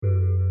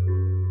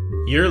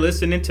You're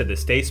listening to the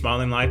Stay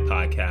Smiling Life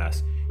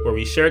podcast, where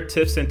we share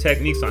tips and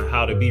techniques on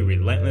how to be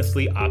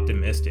relentlessly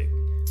optimistic.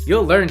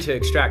 You'll learn to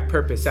extract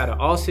purpose out of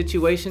all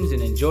situations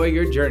and enjoy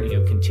your journey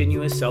of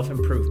continuous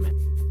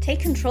self-improvement. Take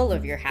control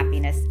of your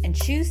happiness and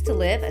choose to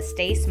live a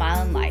stay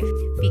smiling life,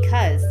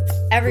 because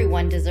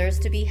everyone deserves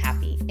to be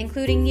happy,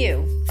 including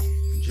you.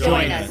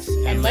 Join us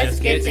and let's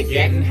get to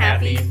getting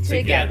happy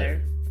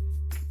together.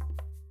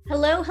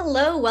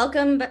 Hello.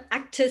 Welcome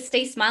back to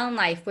Stay Smiling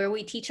Life, where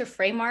we teach a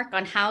framework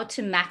on how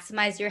to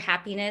maximize your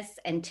happiness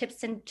and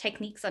tips and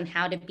techniques on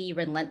how to be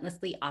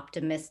relentlessly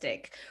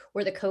optimistic.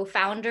 We're the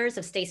co-founders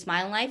of Stay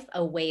Smiling Life,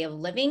 a way of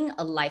living,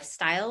 a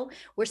lifestyle.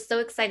 We're so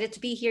excited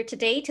to be here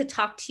today to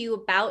talk to you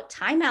about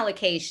time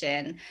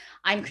allocation.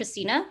 I'm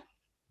Christina.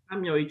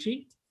 I'm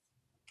Yoichi.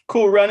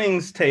 Cool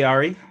runnings,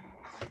 Tayari.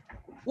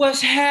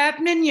 What's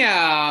happening,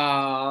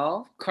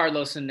 y'all?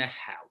 Carlos in the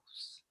house.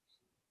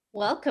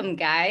 Welcome,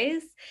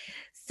 guys.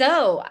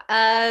 So,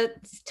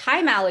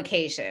 time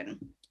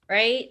allocation,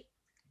 right?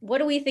 What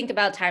do we think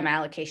about time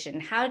allocation?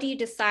 How do you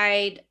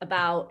decide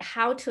about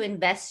how to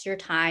invest your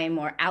time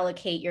or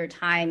allocate your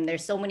time?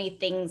 There's so many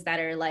things that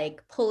are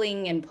like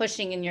pulling and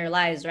pushing in your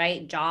lives,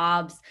 right?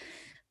 Jobs,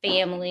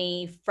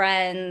 family,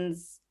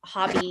 friends,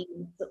 hobbies,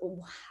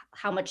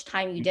 how much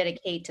time you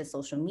dedicate to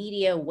social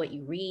media, what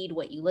you read,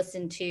 what you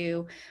listen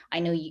to. I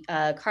know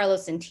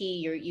Carlos and T,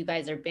 you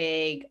guys are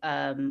big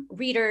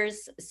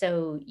readers,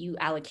 so you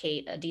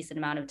allocate a decent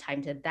amount of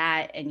time to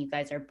that, and you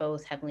guys are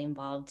both heavily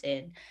involved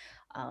in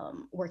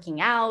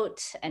working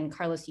out, and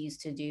Carlos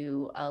used to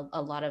do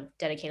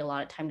dedicate a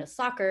lot of time to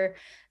soccer.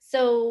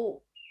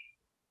 So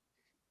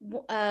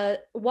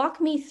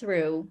walk me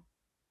through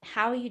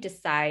how you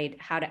decide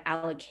how to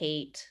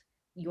allocate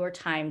your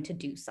time to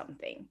do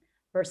something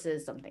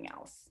versus something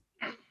else.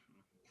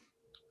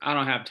 I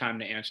don't have time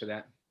to answer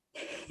that.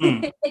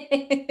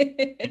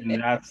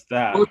 And that's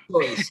that.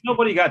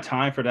 Nobody got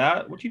time for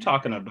that. What you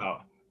talking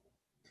about?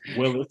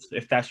 Willis,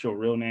 if that's your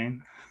real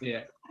name.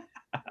 Yeah.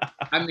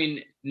 I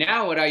mean,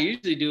 now what I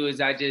usually do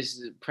is I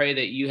just pray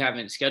that you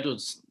haven't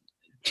scheduled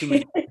too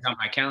many things on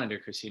my calendar,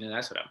 Christina.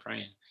 That's what I'm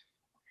praying.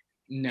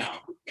 No.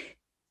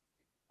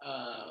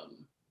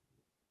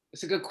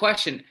 It's a good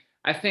question.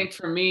 I think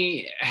for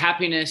me,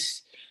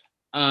 happiness,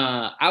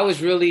 I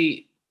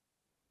really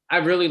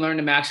learned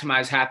to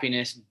maximize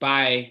happiness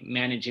by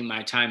managing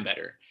my time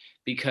better,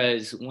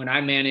 because when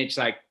I manage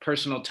like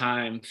personal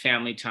time,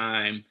 family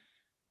time,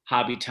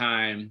 hobby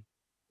time,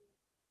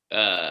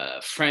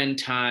 friend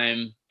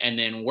time, and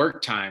then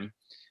work time,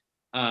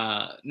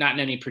 not in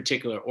any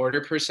particular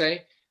order per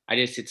se.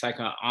 It's like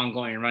an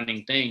ongoing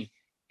running thing.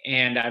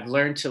 And I've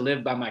learned to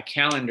live by my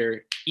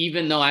calendar,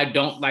 even though I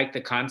don't like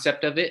the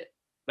concept of it.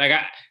 Like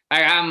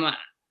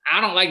I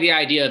don't like the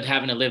idea of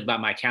having to live by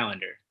my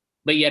calendar,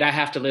 but yet I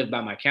have to live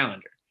by my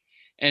calendar.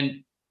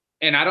 And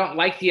I don't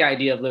like the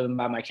idea of living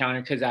by my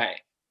calendar because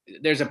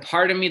there's a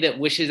part of me that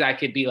wishes I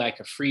could be like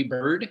a free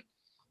bird.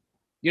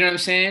 You know what I'm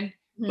saying?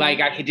 Mm-hmm. Like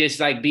I could just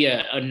like be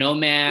a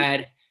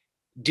nomad,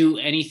 do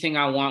anything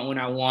I want when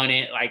I want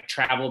it, like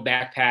travel,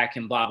 backpack,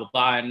 and blah, blah,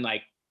 blah. And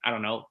like, I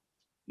don't know,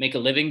 make a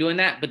living doing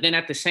that. But then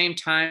at the same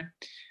time,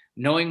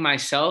 knowing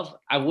myself,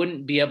 I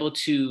wouldn't be able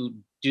to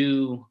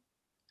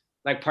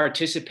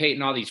participate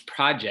in all these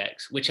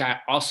projects, which I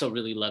also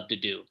really love to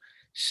do.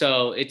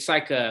 So it's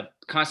like a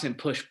constant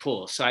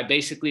push-pull. So I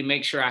basically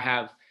make sure I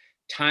have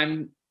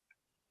time.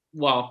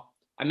 Well,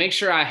 I make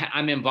sure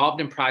I'm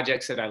involved in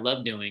projects that I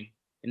love doing.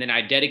 And then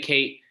I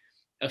dedicate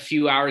a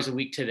few hours a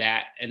week to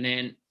that. And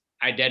then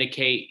I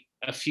dedicate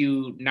a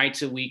few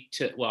nights a week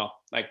to,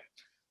 like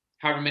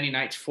however many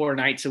nights, 4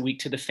 nights a week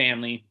to the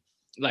family,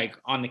 like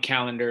on the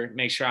calendar,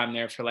 make sure I'm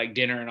there for like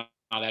dinner and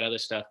all that other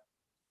stuff.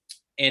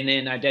 And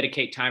then I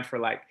dedicate time for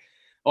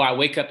I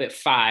wake up at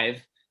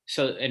 5,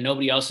 and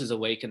nobody else is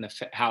awake in the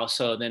house.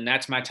 So then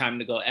that's my time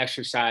to go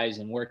exercise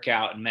and work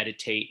out and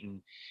meditate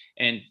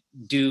and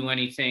do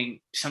anything.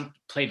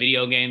 Play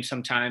video games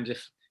sometimes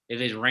if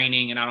it's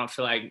raining and I don't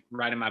feel like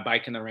riding my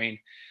bike in the rain.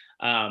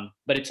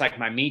 But it's like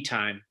my me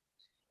time.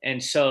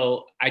 And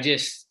so I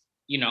just,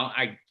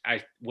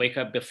 I wake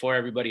up before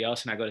everybody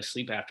else and I go to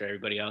sleep after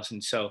everybody else.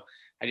 And so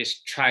I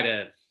just try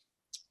to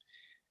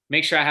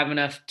make sure I have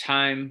enough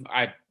time.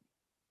 I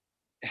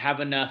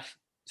have enough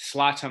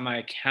slots on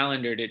my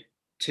calendar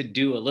to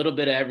do a little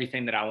bit of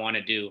everything that I want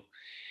to do.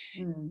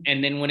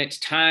 And then when it's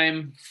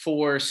time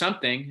for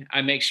something,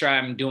 I make sure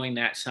I'm doing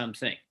that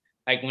something.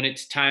 Like when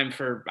it's time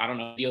for, I don't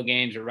know, video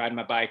games or riding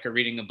my bike or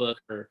reading a book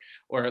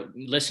or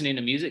listening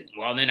to music,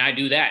 well, then I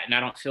do that and I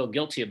don't feel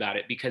guilty about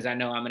it because I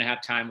know I'm going to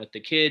have time with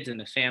the kids and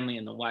the family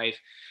and the wife,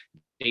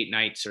 date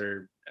nights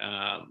or,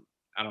 I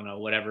don't know,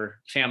 whatever,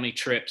 family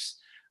trips.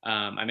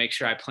 I make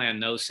sure I plan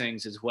those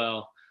things as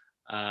well.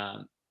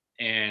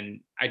 And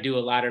I do a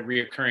lot of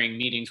reoccurring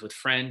meetings with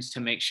friends to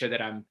make sure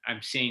that I'm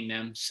seeing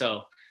them.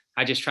 So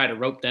I just try to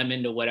rope them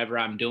into whatever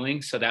I'm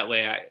doing. So that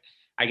way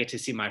I get to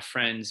see my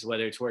friends,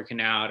 whether it's working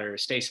out or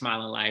Stay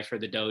Smiling Life or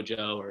the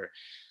dojo or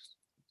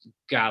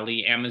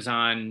golly,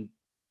 Amazon,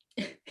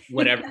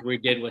 whatever we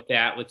did with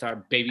that, with our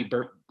baby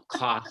burp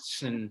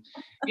cloths. And,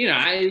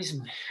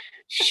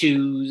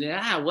 shoes,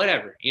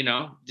 whatever,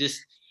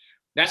 just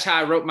that's how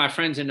I wrote my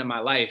friends into my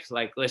life.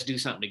 Like, let's do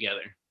something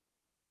together.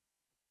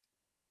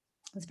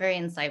 It's very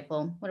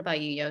insightful. What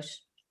about you,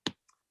 Yosh?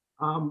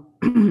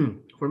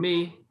 For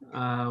me,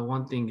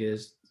 one thing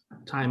is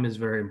time is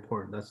very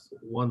important. That's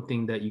one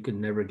thing that you can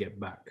never get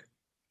back.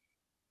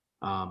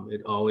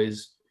 It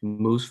always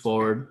moves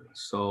forward.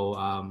 So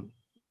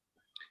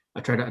I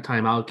try to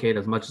time allocate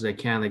as much as I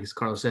can. Like as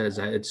Carlos says,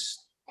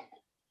 it's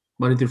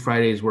Monday through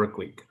Friday is work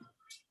week.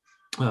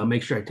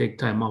 Make sure I take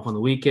time off on the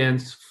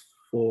weekends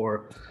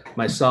for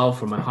myself,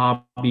 for my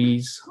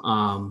hobbies,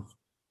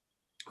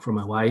 for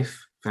my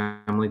wife,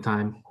 family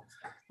time.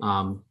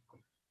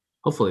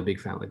 Hopefully big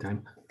family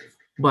time.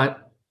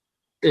 But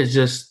it's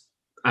just,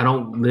 I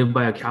don't live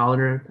by a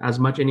calendar as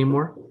much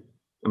anymore.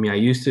 I mean, I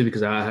used to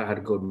because I had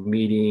to go to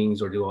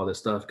meetings or do all this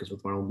stuff because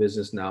with my own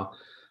business now,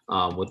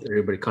 with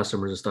everybody,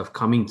 customers and stuff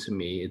coming to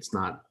me,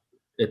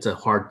 it's a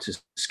hard to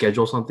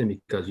schedule something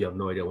because you have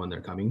no idea when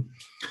they're coming.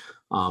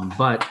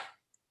 But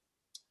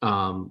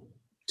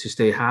to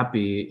stay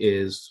happy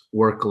is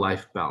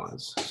work-life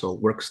balance. So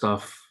work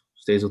stuff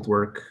stays with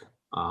work,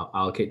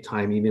 allocate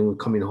time even with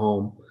coming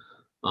home.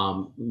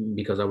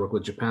 Because I work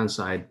with Japan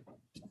side,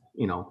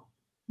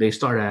 they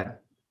start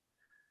at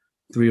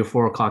 3 or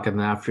 4 o'clock in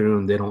the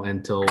afternoon. They don't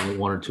end till 1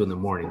 or 2 in the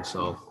morning.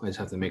 So I just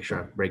have to make sure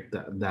I break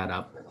that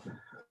up.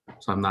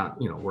 So I'm not,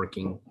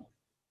 working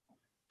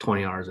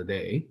 20 hours a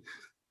day.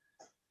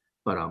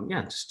 But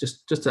yeah,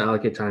 just to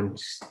allocate time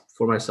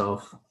for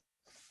myself,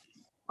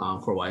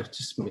 for wife,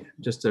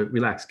 just to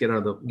relax, get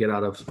out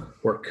of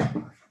work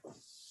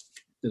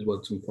is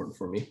what's important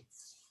for me.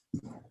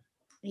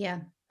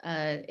 Yeah.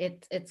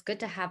 It's good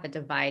to have a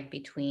divide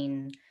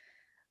between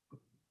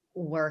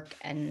work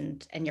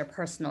and your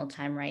personal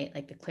time, right?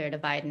 Like the clear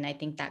divide. And I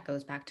think that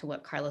goes back to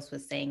what Carlos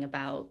was saying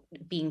about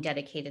being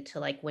dedicated to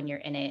like when you're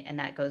in it. And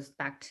that goes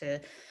back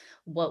to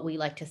what we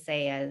like to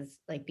say as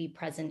like be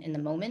present in the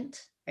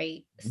moment,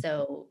 right? Mm-hmm.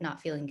 So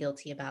not feeling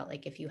guilty about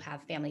like if you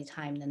have family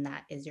time, then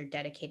that is your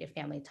dedicated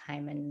family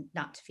time and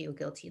not to feel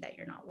guilty that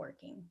you're not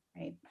working,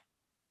 right?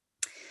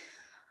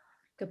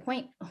 Good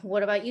point.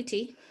 What about you,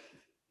 T?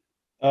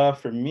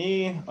 For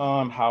me,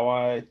 how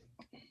I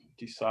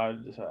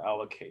decided to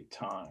allocate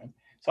time.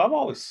 So I've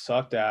always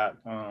sucked at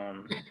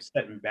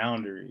setting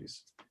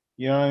boundaries.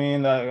 You know what I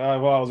mean?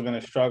 I've always been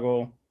a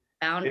struggle.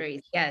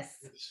 Boundaries, yes.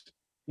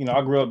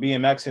 I grew up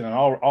BMXing, and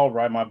I'll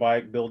ride my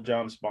bike, build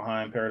jumps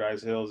behind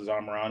Paradise Hills,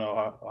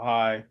 Zamorano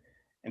High,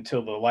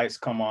 until the lights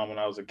come on when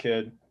I was a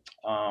kid.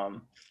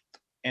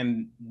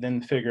 And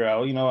then figure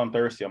out, I'm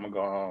thirsty, I'm gonna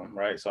go home,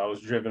 right? So I was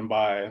driven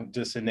by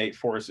just innate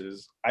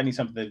forces. I need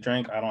something to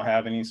drink, I don't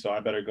have any, so I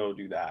better go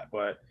do that.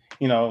 But,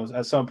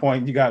 at some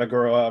point you gotta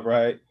grow up,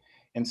 right?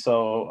 And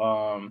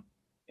so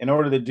in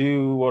order to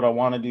do what I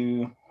wanna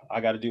do, I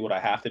gotta do what I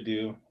have to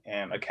do.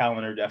 And a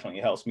calendar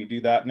definitely helps me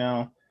do that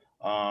now.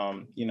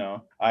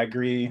 I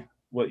agree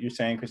what you're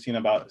saying, Christina,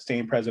 about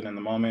staying present in the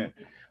moment.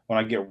 When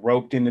I get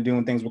roped into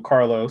doing things with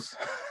Carlos.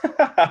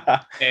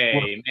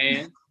 Hey,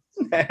 man.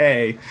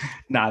 Hey,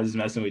 nah, just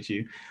messing with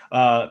you.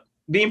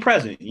 Being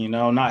present,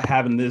 not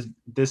having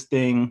this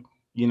thing,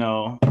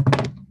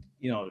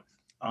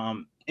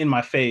 in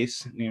my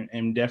face,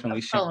 and definitely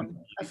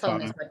a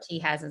phone is what T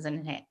has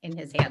in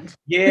his hand.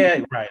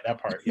 Yeah, right.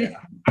 That part. Yeah.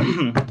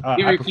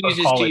 He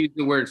refuses to use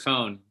the word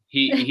phone.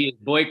 He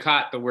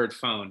boycott the word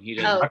phone. He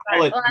doesn't.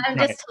 I'm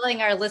just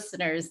telling our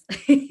listeners.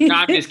 No,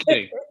 I'm just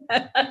kidding.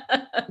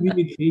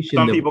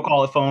 Some people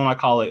call it phone. I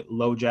call it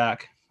low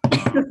jack.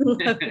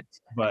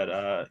 But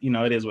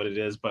it is what it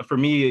is. But for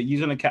me,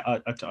 using a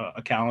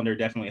calendar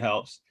definitely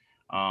helps.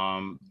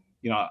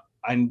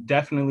 I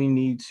definitely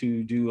need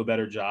to do a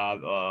better job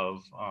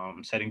of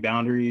setting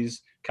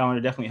boundaries. Calendar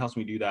definitely helps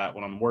me do that.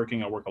 When I'm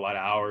working, I work a lot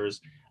of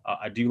hours.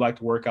 I do like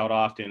to work out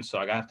often, so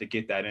I have to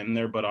get that in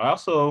there. But I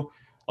also,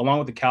 along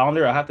with the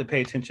calendar, I have to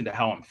pay attention to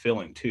how I'm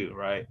feeling too,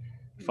 right?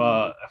 If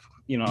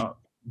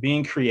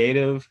being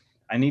creative,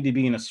 I need to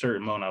be in a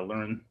certain mode. I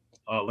learned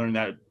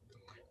that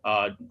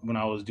when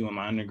I was doing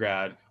my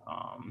undergrad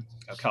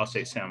at Cal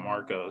State San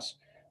Marcos.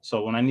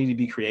 So when I need to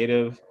be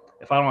creative,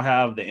 if I don't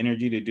have the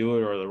energy to do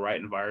it or the right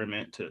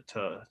environment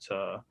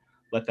to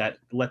let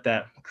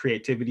that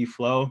creativity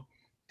flow,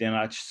 then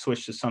I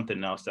switch to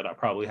something else that I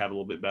probably have a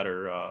little bit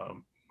better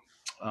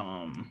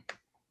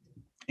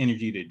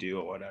energy to do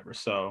or whatever.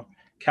 So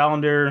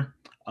calendar,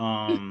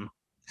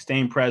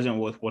 staying present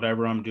with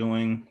whatever I'm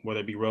doing,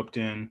 whether it be roped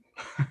in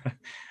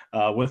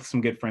with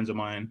some good friends of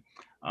mine.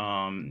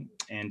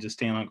 And just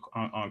staying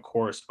on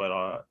course.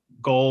 But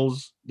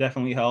goals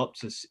definitely help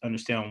to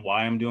understand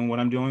why I'm doing what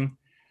I'm doing,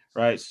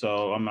 right?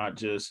 So I'm not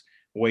just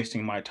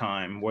wasting my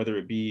time, whether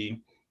it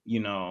be,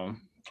 on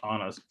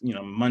a,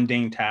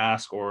 mundane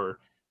task or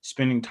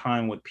spending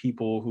time with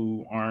people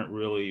who aren't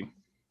really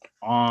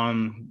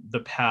on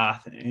the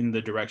path in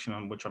the direction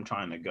in which I'm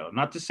trying to go.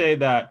 Not to say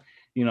that,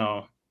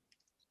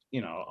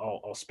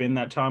 I'll spend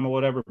that time or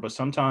whatever, but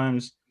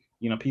sometimes,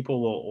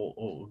 people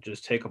will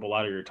just take up a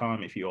lot of your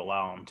time if you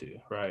allow them to,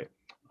 right?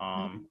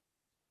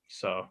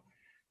 So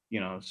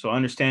so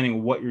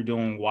understanding what you're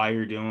doing, why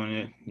you're doing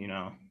it,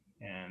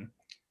 and,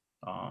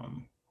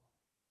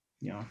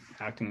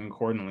 acting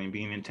accordingly and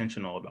being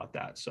intentional about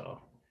that.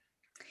 So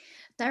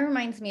that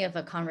reminds me of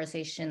a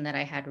conversation that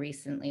I had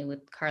recently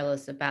with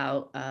Carlos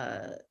about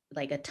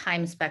like a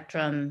time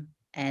spectrum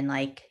and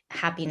like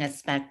happiness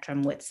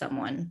spectrum with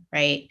someone,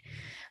 right?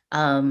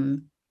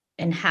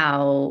 And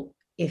how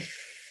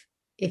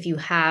if you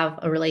have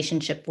a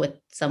relationship with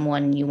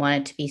someone, you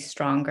want it to be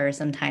stronger.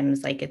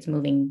 Sometimes like it's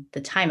moving the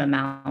time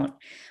amount,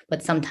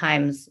 but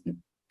sometimes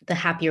the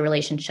happier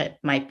relationship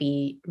might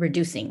be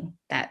reducing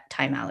that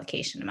time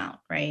allocation amount,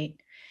 right?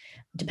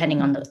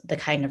 Depending on the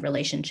kind of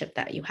relationship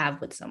that you have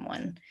with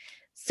someone.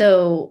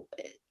 So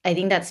I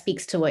think that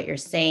speaks to what you're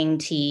saying,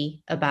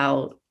 T,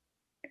 about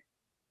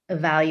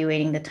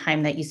evaluating the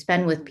time that you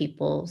spend with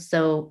people.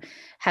 So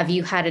have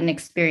you had an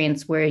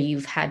experience where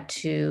you've had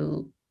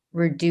to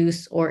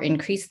reduce or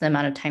increase the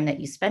amount of time that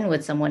you spend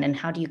with someone, and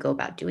how do you go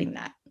about doing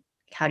that?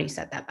 How do you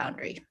set that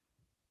boundary?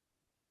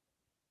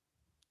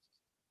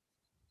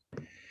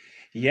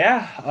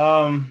 Yeah,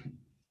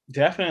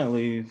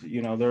 definitely.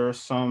 There are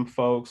some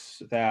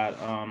folks that,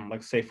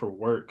 like say for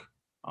work,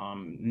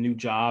 new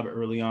job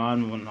early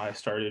on when I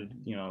started,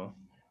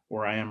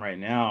 where I am right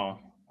now,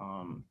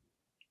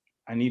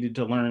 I needed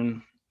to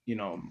learn,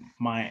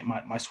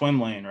 my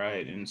swim lane,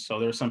 right? And so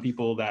there are some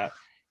people that,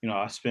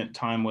 I spent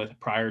time with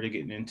prior to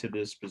getting into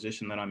this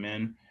position that I'm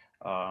in.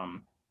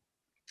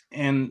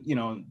 And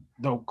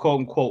the quote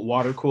unquote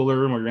water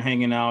cooler where you're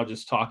hanging out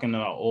just talking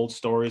about old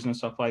stories and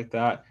stuff like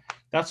that,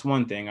 that's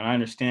one thing. And I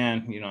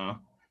understand,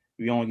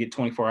 we only get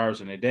 24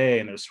 hours in a day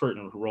and there's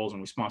certain roles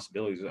and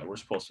responsibilities that we're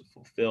supposed to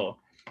fulfill.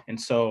 And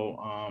so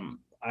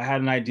I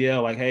had an idea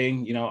like, hey,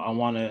 I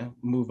want to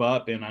move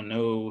up, and I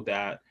know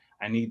that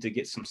I need to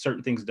get some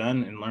certain things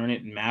done and learn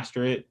it and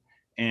master it,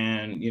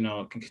 and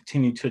can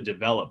continue to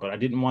develop. But I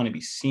didn't want to be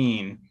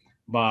seen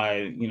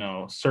by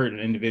certain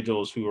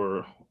individuals who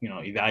are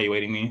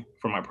evaluating me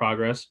for my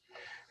progress.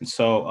 And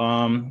so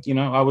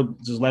I would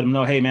just let them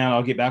know, hey man,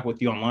 I'll get back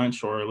with you on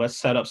lunch, or let's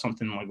set up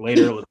something like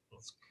later.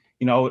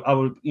 I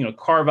would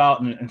carve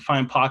out and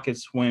find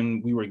pockets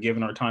when we were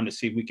given our time to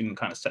see if we can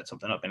kind of set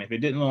something up. And if it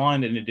didn't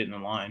align, then it didn't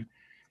align.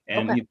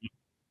 And Okay.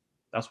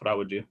 That's what I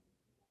would do.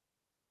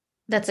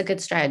 That's a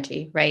good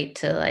strategy, right?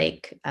 To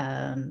like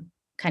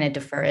kind of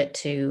defer it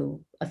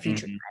to a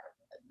future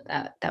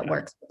time that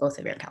works with both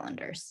of your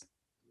calendars.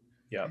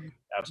 Yeah,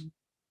 absolutely.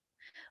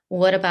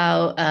 What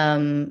about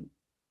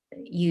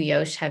you,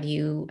 Yosh? Have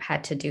you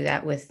had to do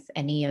that with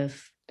any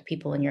of the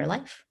people in your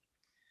life?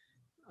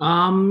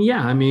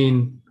 Yeah, I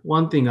mean,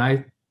 one thing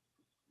I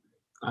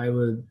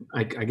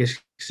guess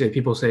say,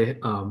 people say,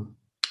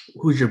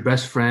 who's your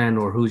best friend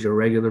or who's your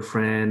regular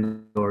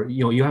friend, or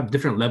you have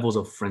different levels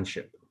of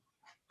friendship.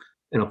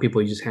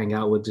 People you just hang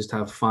out with, just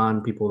have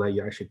fun, people that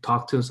you actually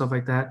talk to and stuff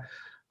like that.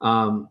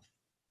 When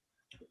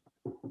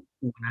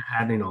I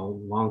had, a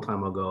long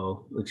time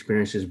ago,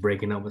 experiences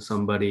breaking up with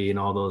somebody and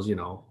all those,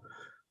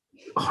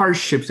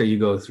 hardships that you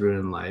go through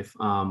in life,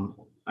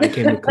 I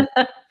came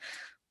to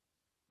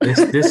this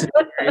is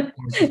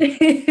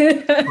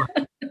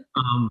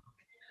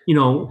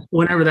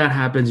whenever that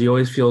happens, you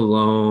always feel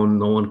alone,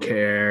 no one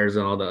cares,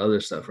 and all the other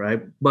stuff,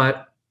 right?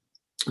 But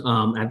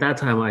at that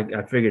time,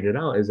 I figured it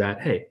out, is that,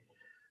 hey,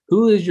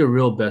 who is your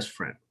real best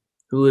friend?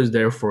 Who is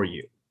there for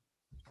you?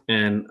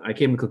 And I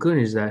came to the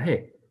conclusion is that,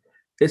 hey,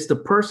 it's the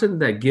person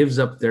that gives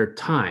up their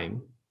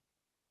time,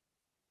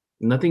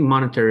 nothing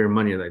monetary or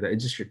money like that.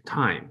 It's just your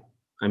time.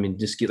 I mean,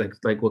 just get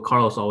like what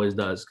Carlos always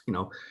does,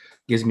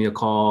 gives me a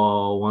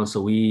call once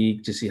a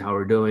week to see how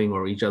we're doing,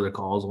 or each other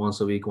calls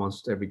once a week,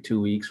 once every 2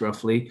 weeks,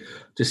 roughly,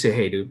 to say,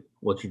 hey, dude,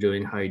 what you're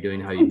doing, how you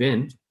doing, how you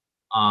been.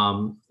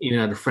 Even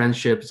at the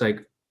friendships,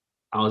 like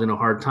I was in a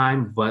hard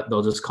time, but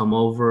they'll just come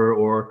over,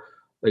 or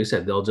like I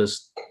said, they'll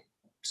just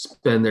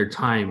spend their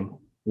time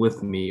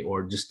with me,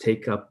 or just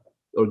take up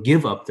or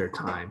give up their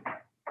time,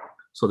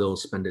 so they'll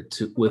spend it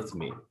with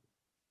me.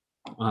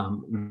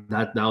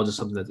 That was just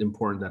something that's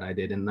important that I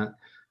did, and that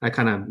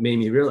kind of made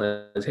me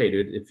realize, hey,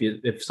 dude,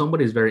 if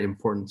somebody is very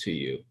important to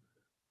you,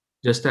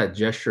 just that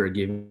gesture of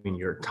giving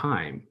your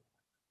time,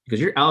 because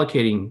you're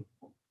allocating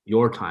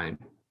your time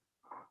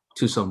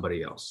to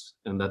somebody else,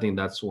 and I think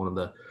that's one of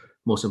the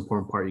most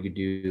important part you could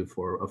do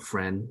for a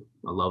friend,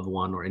 a loved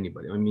one, or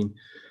anybody. I mean,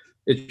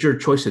 it's your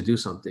choice to do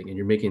something, and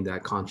you're making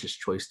that conscious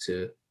choice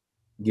to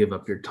give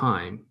up your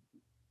time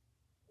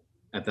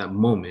at that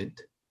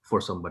moment for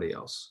somebody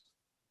else.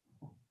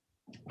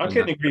 I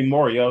couldn't agree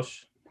more,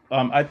 Yosh. To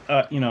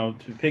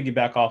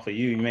piggyback off of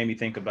you made me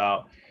think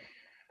about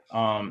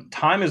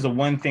time is the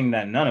one thing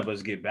that none of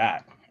us get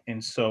back.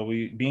 And so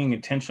being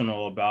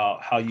intentional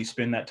about how you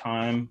spend that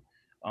time,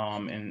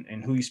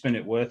 and who you spend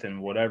it with,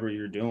 and whatever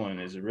you're doing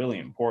is really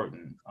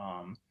important.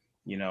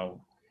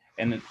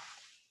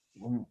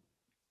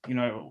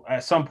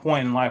 At some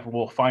point in life,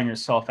 we'll find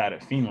yourself at a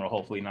funeral,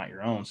 hopefully not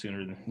your own,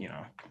 sooner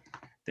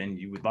than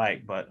you would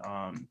like. But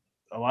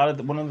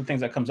one of the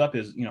things that comes up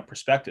is,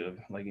 perspective.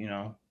 Like,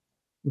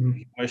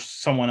 wish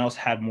someone else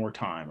had more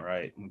time,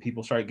 right? When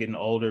people start getting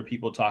older,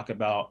 people talk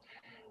about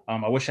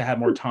I wish I had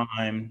more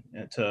time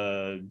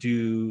to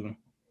do,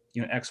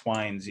 X,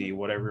 Y, and Z,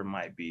 whatever it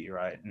might be,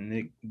 right? And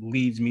it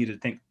leads me to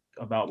think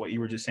about what you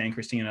were just saying,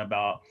 Christina,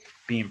 about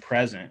being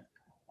present,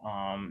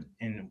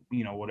 in,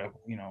 whatever,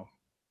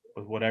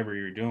 with whatever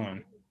you're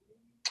doing.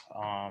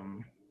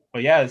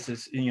 But yeah, it's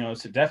just,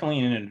 it's definitely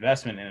an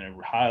investment and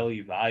a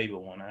highly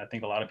valuable one. And I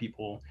think a lot of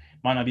people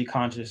might not be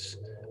conscious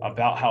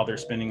about how they're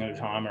spending their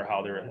time or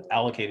how they're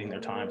allocating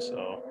their time.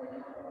 So,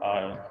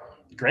 uh,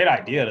 great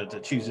idea to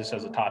choose this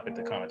as a topic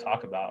to kind of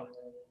talk about.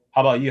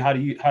 How about you? How do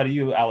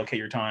you allocate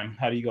your time?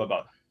 How do you go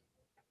about?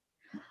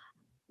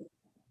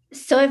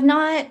 So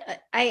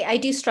I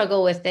do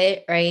struggle with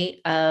it, right?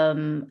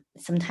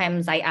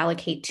 Sometimes I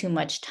allocate too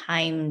much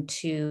time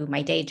to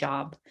my day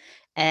job,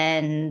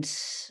 and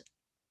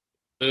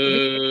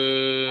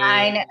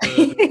I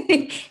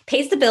know.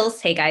 Pays the bills.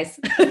 Hey guys.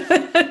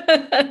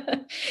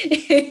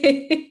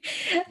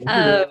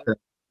 um,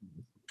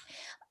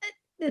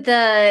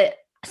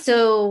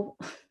 so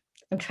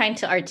I'm trying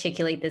to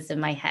articulate this in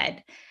my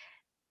head.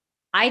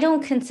 I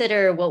don't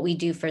consider what we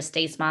do for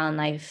Stay Smiling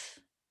Life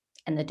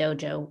and the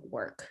dojo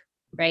work,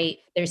 right?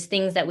 There's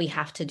things that we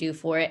have to do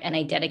for it, and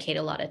I dedicate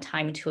a lot of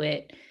time to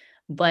it,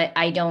 but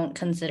I don't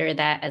consider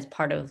that as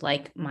part of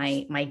like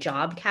my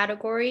job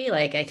category.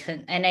 Like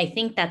and I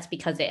think that's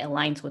because it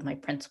aligns with my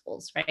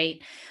principles, right?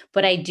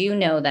 But I do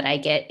know that I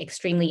get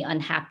extremely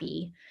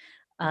unhappy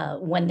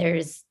when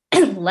there's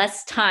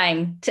less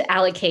time to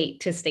allocate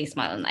to Stay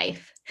Smiling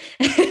Life.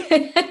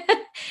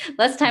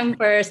 Less time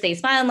for Stay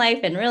Smiling Life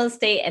and real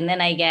estate. And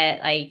then I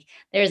get like,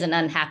 there's an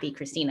unhappy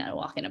Christina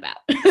walking about.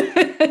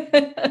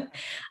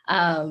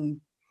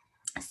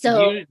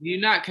 So do you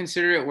not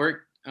consider it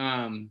work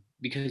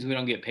because we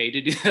don't get paid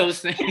to do those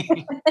things?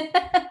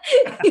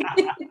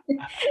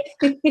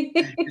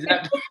 Is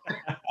that...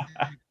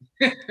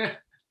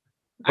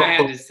 I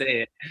had to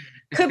say it.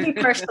 Could be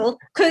partial.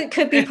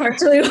 Could be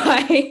partially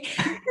why.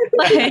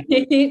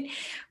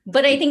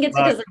 But I think it's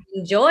because I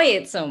enjoy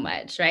it so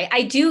much, right?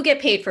 I do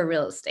get paid for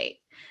real estate.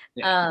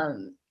 Yeah.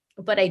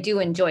 But I do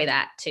enjoy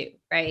that too,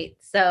 right?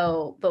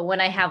 So, but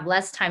when I have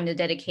less time to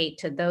dedicate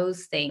to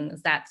those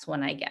things, that's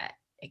when I get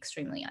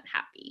extremely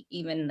unhappy,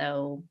 even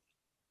though,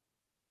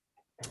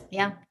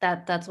 yeah,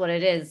 that's what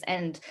it is.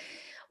 And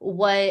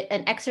what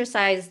an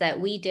exercise that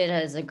we did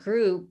as a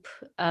group,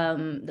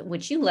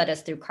 which you led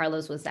us through,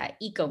 Carlos, was that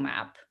eco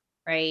map,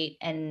 right?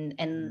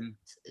 And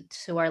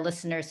to our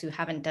listeners who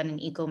haven't done an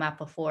eco map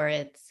before,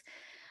 it's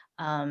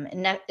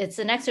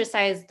an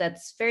exercise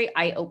that's very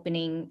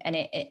eye-opening, and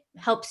it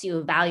helps you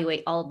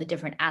evaluate all the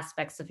different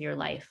aspects of your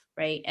life,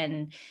 right?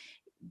 And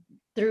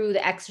through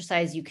the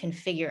exercise, you can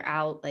figure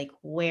out like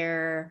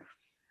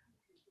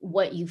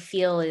what you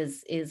feel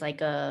is like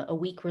a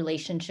weak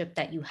relationship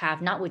that you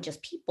have, not with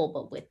just people,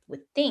 but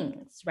with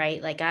things,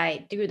 right? Like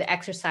through the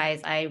exercise,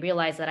 I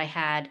realized that I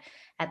had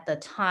at the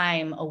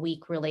time a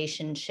weak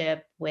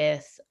relationship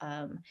with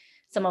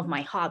some of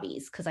my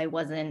hobbies, because I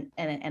wasn't,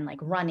 and like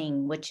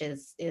running, which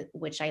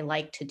I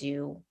like to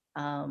do.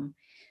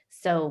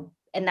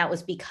 And that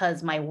was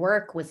because my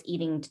work was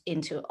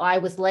I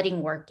was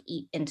letting work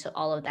eat into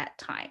all of that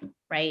time,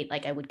 right?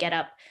 Like I would get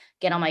up,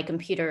 get on my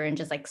computer and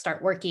just like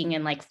start working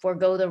and like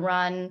forego the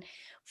run,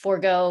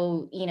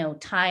 forego,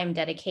 time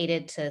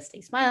dedicated to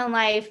Stay Smiling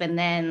Life. And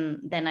then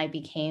I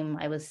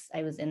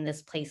was in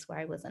this place where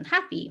I was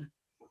unhappy.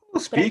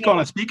 Speak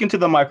into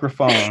the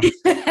microphone.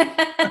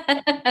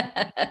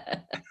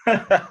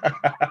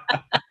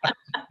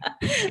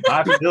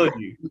 I feel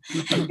you.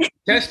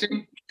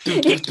 Testing.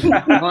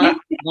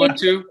 1,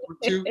 2,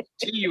 2.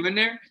 T, you in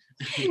there?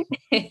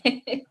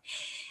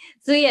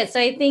 So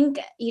I think,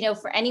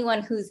 for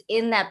anyone who's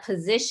in that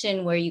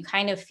position where you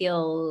kind of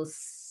feel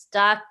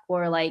stuck,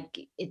 or like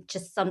it's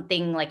just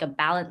something like a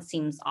balance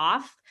seems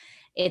off,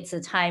 it's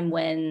a time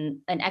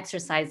when an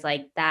exercise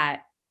like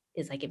that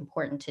is like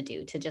important to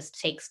do, to just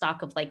take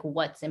stock of like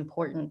what's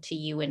important to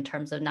you in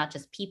terms of not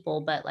just people,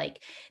 but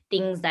like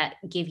things that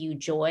give you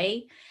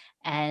joy.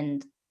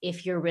 And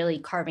if you're really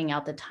carving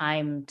out the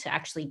time to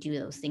actually do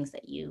those things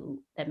that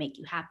make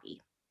you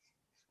happy.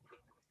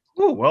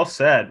 Oh, well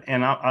said.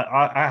 And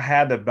I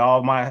had to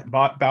bow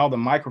the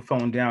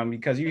microphone down,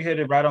 because you hit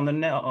it right on the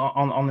nail,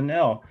 on the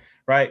nail,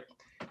 right?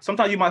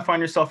 Sometimes you might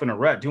find yourself in a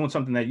rut doing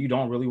something that you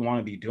don't really want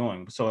to be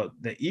doing. So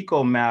the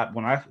eco map,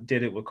 when I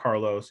did it with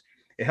Carlos,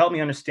 it helped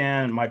me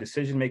understand my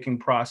decision-making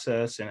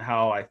process and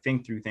how I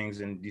think through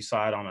things and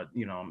decide on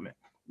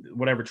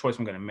whatever choice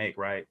I'm going to make,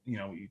 right?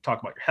 You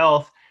talk about your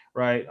health,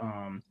 right?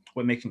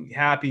 What makes me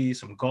happy,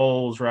 some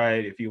goals,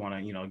 right? If you want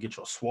to, get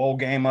your swole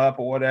game up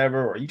or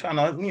whatever, or you trying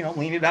to,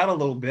 lean it out a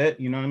little bit,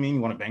 you know what I mean?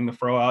 You want to bang the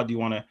fro out? Do you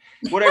want to,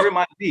 whatever it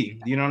might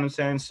be, you know what I'm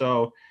saying?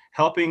 So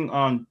helping,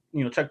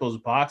 check those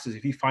boxes.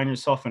 If you find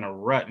yourself in a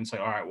rut and say,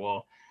 all right,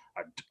 well,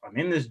 I'm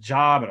in this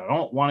job and I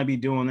don't want to be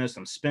doing this.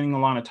 I'm spending a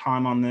lot of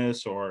time on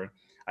this, or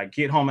I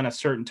get home at a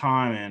certain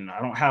time and I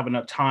don't have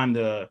enough time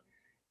to,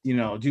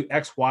 do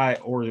X, Y,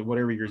 or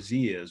whatever your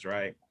Z is,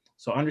 right?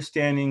 So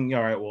understanding,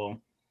 all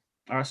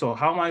right, so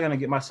how am I going to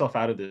get myself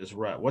out of this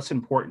rut? What's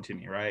important to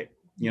me, right?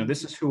 you know,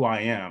 this is who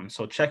I am.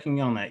 So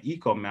checking on that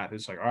eco map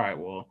is like, all right,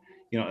 well,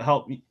 you know,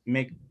 help me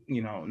make,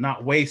 you know,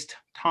 not waste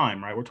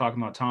time, right? We're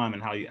talking about time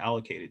and how you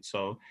allocate it.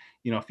 So,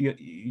 you know, if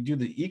you do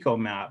the eco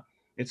map,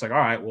 it's like, all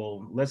right,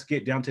 well, let's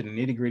get down to the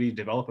nitty gritty,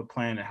 develop a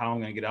plan and how I'm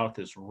going to get out of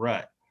this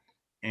rut.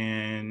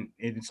 And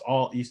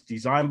it's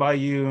designed by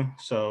you.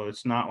 So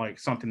it's not like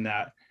something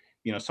that,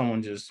 you know,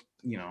 someone just,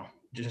 you know,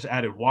 just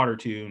added water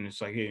to, and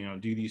it's like, hey, you know,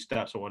 do these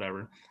steps or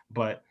whatever.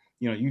 But,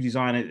 you know, you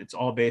design it, it's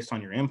all based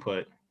on your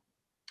input.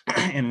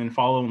 And then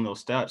following those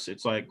steps,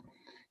 it's like,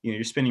 you know,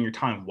 you're spending your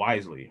time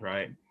wisely,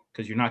 right?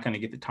 Because you're not going to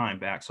get the time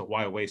back. So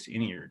why waste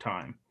any of your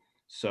time?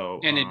 So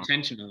and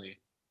intentionally.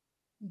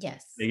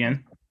 Yes.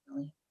 Again.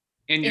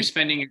 And you're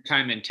spending your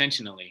time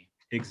intentionally.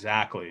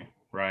 Exactly.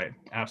 Right.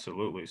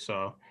 Absolutely.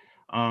 So,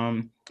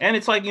 and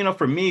it's like, you know,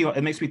 for me,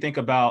 it makes me think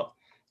about,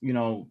 you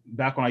know,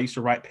 back when I used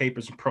to write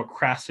papers and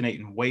procrastinate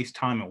and waste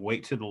time and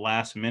wait to the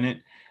last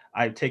minute.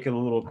 I'd take a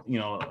little, you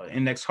know,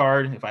 index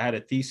card. If I had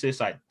a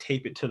thesis, I'd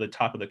tape it to the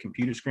top of the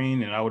computer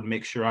screen, and I would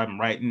make sure I'm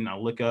writing.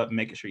 I'll look up,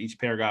 making sure each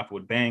paragraph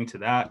would bang to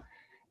that,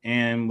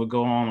 and would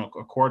go on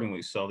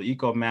accordingly. So the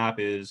eco map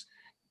is,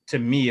 to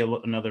me,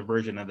 another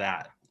version of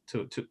that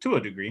to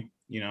a degree,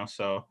 you know.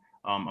 So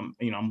I'm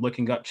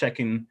looking up,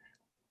 checking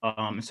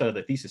instead of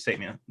the thesis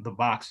statement, the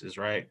boxes,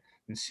 right,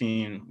 and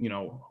seeing, you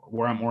know,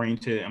 where I'm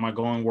oriented. Am I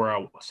going where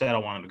I said I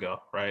wanted to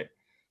go, right?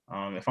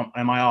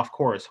 Am I off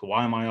course?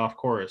 Why am I off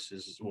course?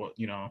 Is what,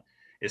 you know,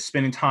 is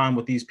spending time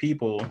with these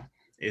people,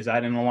 is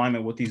that in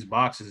alignment with these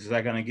boxes? Is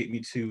that going to get me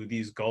to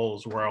these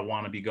goals where I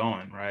want to be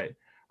going, right?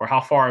 Or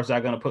how far is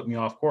that going to put me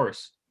off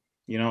course?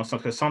 You know, so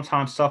because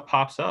sometimes stuff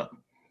pops up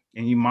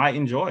and you might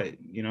enjoy it,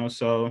 you know.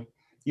 So,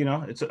 you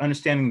know, it's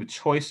understanding the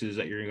choices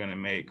that you're going to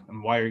make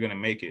and why you're going to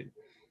make it.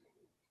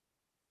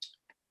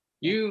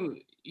 You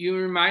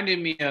reminded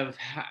me of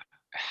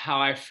how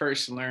I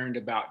first learned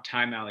about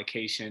time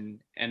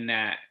allocation, and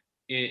that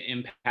it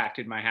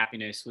impacted my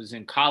happiness was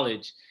in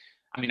college.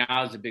 I mean,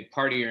 I was a big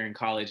partier in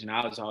college, and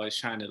I was always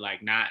trying to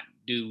like not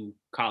do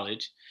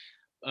college,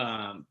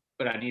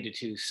 but I needed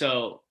to.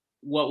 So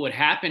what would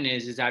happen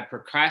is I'd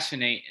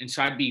procrastinate, and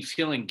so I'd be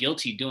feeling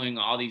guilty doing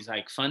all these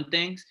like fun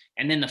things,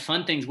 and then the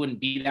fun things wouldn't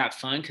be that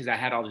fun because I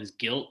had all this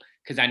guilt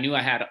because I knew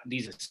I had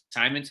these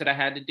assignments that I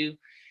had to do,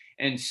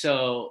 and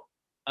so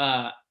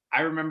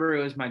I remember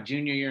it was my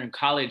junior year in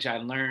college. I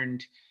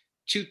learned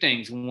two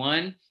things.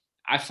 One,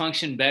 I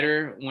functioned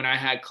better when I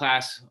had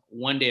class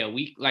one day a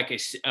week, like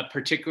a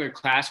particular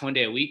class one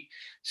day a week.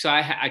 So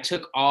I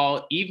took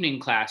all evening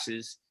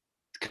classes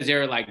because they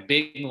were like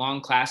big,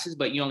 long classes,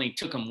 but you only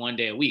took them one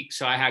day a week.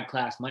 So I had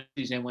class Monday,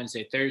 Tuesday,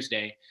 Wednesday,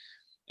 Thursday.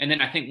 And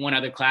then I think one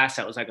other class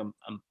that was like a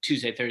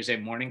Tuesday, Thursday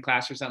morning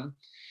class or something.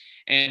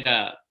 And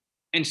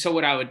so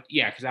what I would,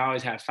 because I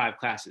always had 5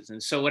 classes.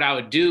 And so what I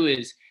would do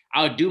is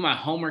I would do my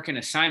homework and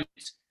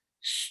assignments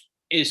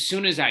as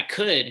soon as I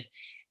could.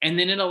 And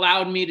then it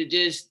allowed me to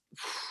just,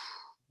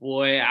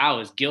 boy, I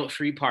was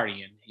guilt-free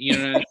partying. You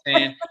know what I'm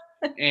saying?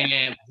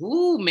 And,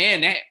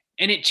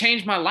 and it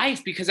changed my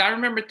life because I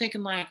remember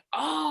thinking like,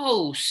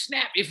 oh,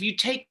 snap. If you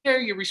take care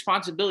of your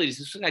responsibilities,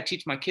 this is what I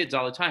teach my kids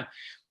all the time.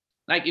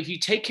 Like, if you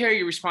take care of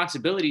your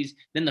responsibilities,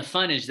 then the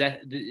fun is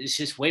that it's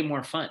just way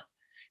more fun,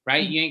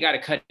 right? You ain't got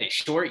to cut it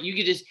short. You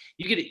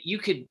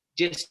could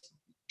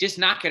just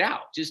knock it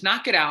out. Just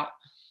knock it out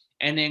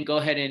and then go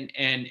ahead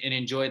and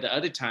enjoy the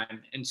other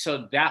time. And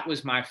so that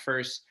was my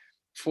first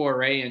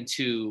foray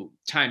into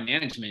time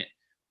management.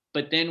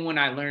 But then when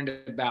I learned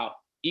about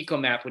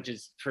EcoMap, which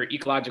is for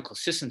ecological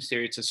systems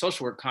theory, it's a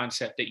social work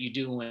concept that you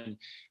do when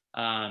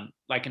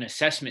like an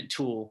assessment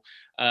tool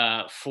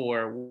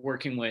for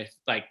working with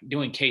like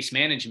doing case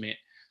management.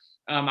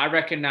 I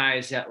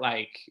recognize that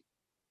like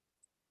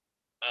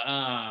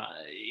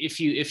if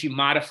you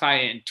modify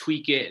it and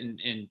tweak it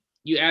and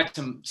you add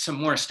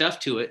some more stuff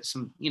to it,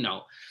 some, you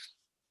know,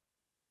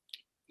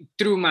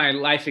 through my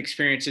life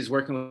experiences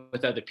working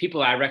with other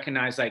people, I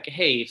recognize like,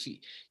 hey, if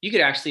you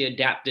could actually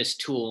adapt this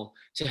tool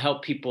to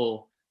help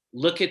people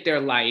look at their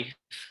life.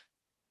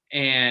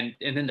 And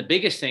then the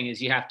biggest thing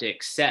is you have to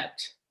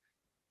accept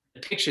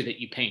the picture that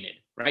you painted,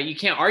 right? You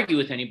can't argue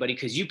with anybody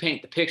because you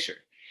paint the picture.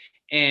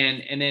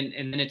 And then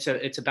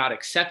it's about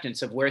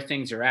acceptance of where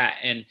things are at.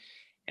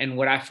 And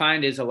what I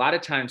find is a lot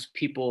of times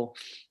people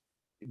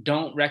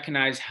don't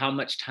recognize how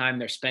much time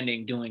they're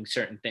spending doing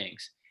certain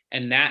things.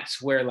 And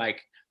that's where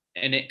like,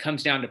 and it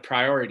comes down to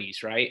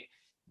priorities, right?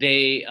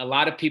 A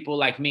lot of people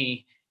like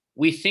me,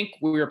 we think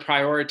we're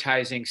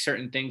prioritizing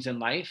certain things in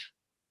life,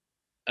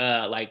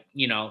 like,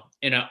 you know,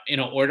 in an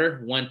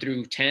order 1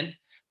 through 10.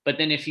 But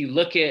then if you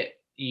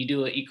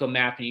do an eco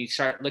map and you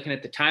start looking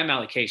at the time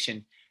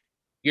allocation,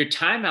 your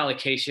time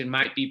allocation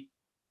might be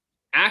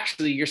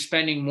actually you're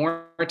spending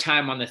more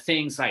time on the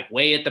things like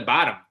way at the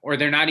bottom, or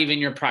they're not even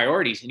your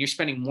priorities, and you're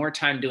spending more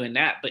time doing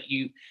that. But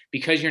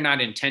because you're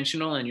not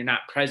intentional and you're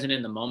not present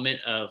in the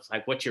moment of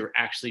like what you're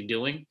actually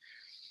doing.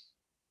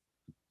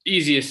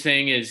 Easiest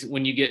thing is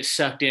when you get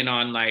sucked in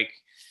on like,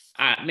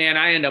 I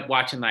end up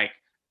watching like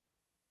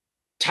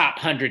top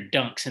 100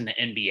 dunks in the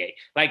NBA.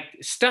 Like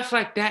stuff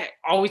like that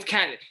always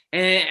kind of,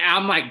 and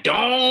I'm like,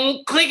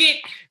 don't click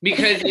it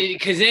because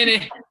then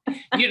it,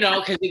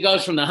 because it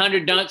goes from the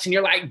 100 dunks and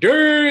you're like,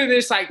 dude,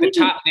 it's like the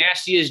top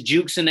nastiest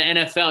jukes in the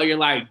NFL. You're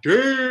like,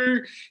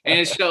 dude.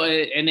 And so,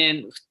 and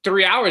then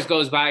 3 hours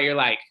goes by, you're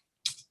like,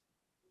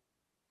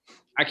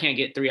 I can't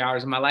get 3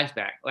 hours of my life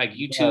back. Like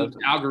YouTube's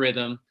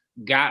algorithm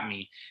got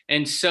me.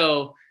 And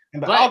so,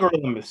 and the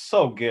algorithm is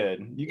so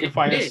good. You can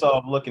find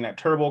yourself looking at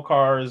turbo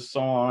cars, so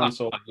on and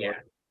so forth. Yeah.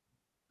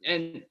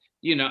 And,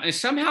 and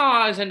somehow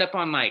I always end up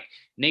on like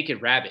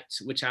naked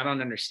rabbits, which I don't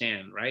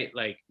understand, right?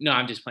 Like, no,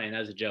 I'm just playing. That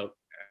was a joke.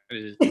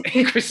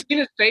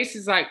 Christina's face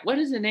is like, what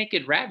does a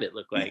naked rabbit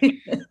look like?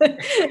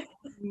 But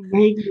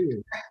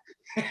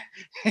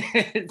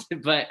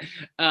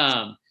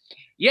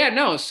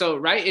so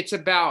right, it's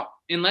about,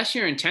 unless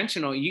you're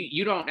intentional,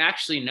 you don't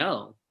actually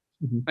know.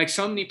 Mm-hmm. Like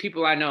so many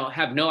people I know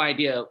have no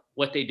idea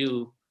what they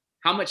do,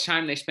 how much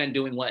time they spend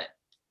doing what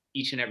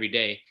each and every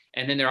day.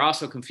 And then they're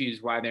also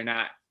confused why they're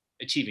not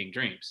achieving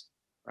dreams,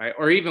 right?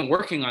 Or even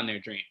working on their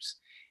dreams.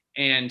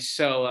 And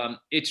so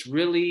it's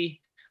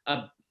really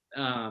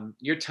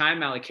your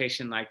time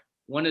allocation. Like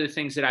one of the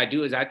things that I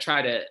do is I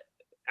try to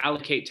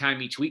allocate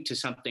time each week to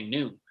something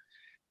new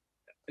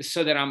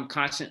so that I'm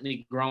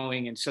constantly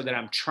growing and so that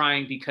I'm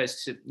trying,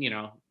 because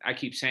I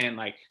keep saying,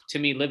 like, to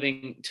me,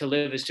 to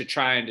live is to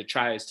try and to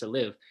try is to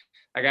live.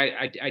 Like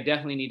I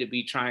definitely need to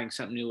be trying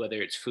something new,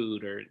 whether it's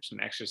food or some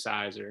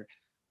exercise or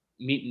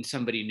meeting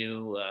somebody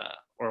new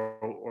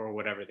or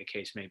whatever the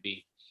case may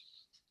be.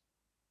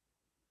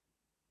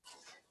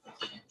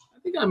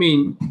 I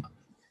mean,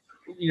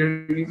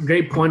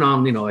 great point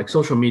on, like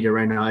social media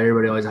right now.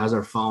 Everybody always has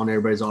their phone.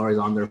 Everybody's always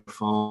on their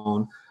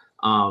phone.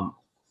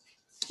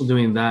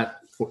 Doing that,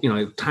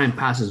 time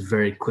passes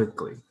very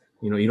quickly.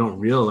 You don't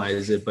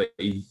realize it, but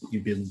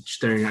you've been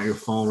staring at your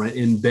phone right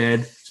in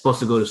bed, supposed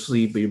to go to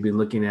sleep, but you've been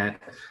looking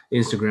at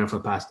Instagram for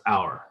the past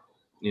hour.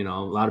 A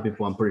lot of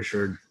people, I'm pretty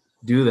sure,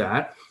 do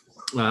that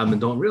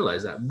and don't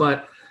realize that.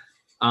 But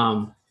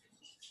and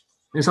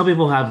some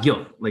people have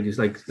guilt, like it's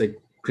like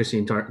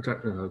Christine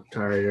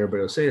Tari,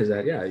 everybody will say is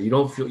that,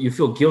 you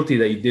feel guilty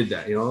that you did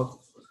that,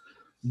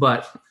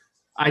 But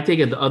I take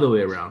it the other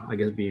way around. I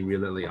guess being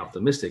really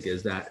optimistic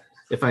is that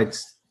if I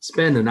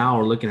spend an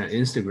hour looking at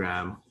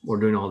Instagram or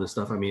doing all this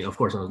stuff, I mean, of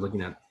course I was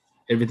looking at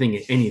everything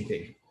and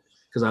anything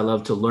because I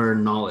love to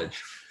learn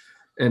knowledge.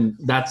 And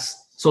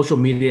social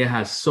media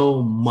has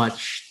so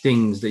much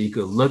things that you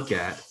could look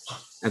at.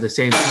 At the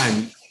same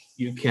time,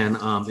 you can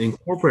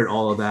incorporate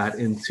all of that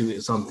into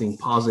something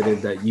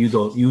positive that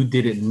you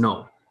didn't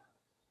know,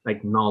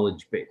 like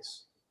knowledge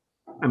base.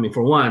 I mean,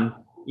 for one,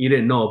 you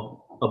didn't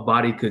know a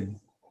body could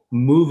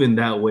move in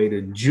that way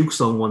to juke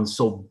someone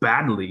so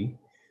badly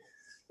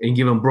and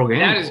give them broken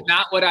ankles. That is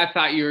not what I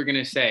thought you were going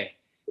to say.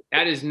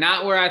 That is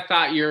not where I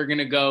thought you were going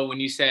to go when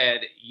you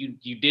said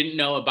you didn't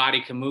know a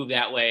body could move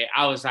that way.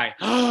 I was like,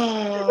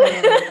 oh,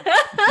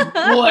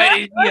 what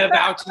is he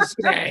about to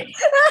say?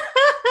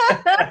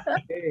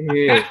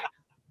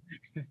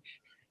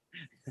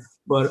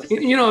 But I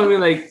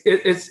mean, like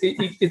it's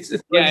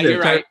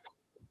you're right.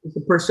 It's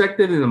the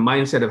perspective and the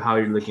mindset of how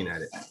you're looking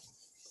at it.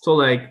 So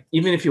like,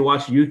 even if you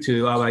watch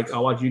YouTube, I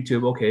watch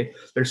YouTube. Okay,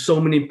 there's so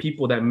many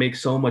people that make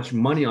so much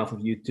money off of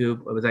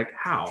YouTube. I was like,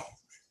 how?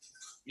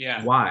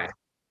 Yeah. Why?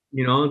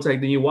 It's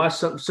like, then you watch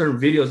certain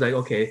videos, like,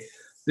 okay,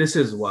 this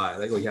is why.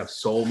 Like, you have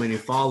so many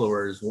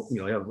followers.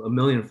 You have 1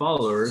 million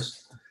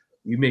followers.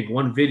 You make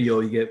one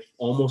video, you get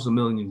almost 1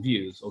 million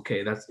views.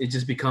 Okay, it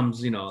just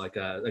becomes like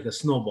a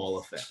snowball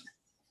effect.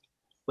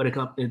 But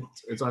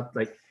it's not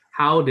like,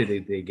 how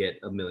did they get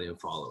 1 million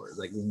followers?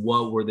 Like,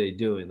 what were they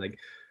doing? Like,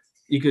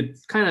 you could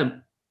kind of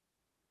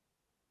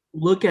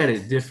look at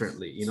it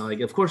differently. Like,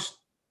 of course,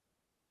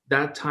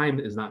 that time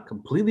is not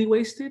completely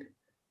wasted.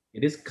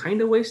 It is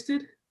kind of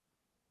wasted,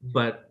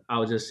 but I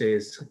would just say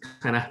it's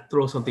kind of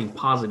throw something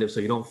positive so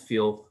you don't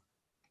feel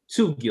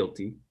too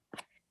guilty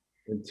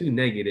and too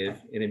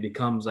negative, and it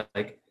becomes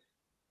like,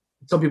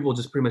 some people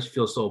just pretty much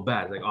feel so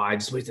bad, like, oh, I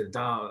just wasted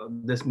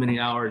this many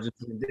hours just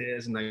doing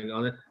this, and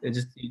like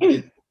it's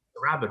a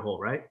rabbit hole,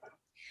 right?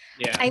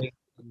 Yeah.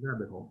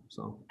 Rabbit hole.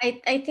 So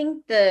I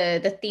think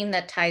the theme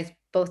that ties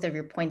both of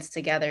your points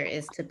together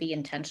is to be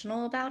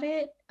intentional about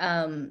it.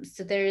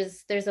 So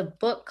there's a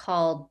book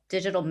called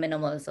Digital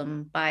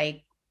Minimalism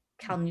by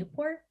Cal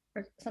Newport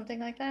or something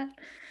like that.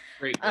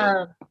 Great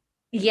book.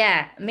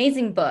 Yeah,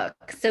 amazing book.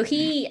 So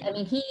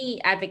he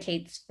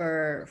advocates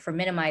for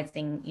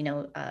minimizing,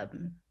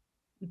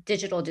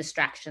 digital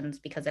distractions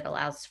because it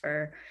allows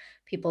for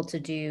people to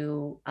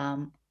do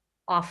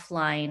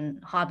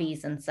offline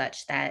hobbies and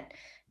such that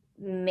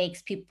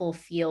makes people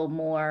feel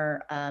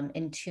more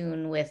in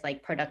tune with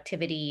like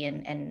productivity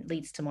and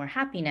leads to more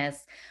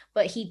happiness.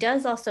 But he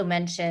does also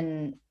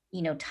mention,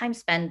 time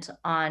spent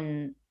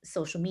on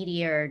social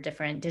media or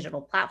different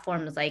digital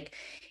platforms. Like,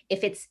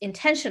 if it's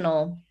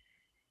intentional,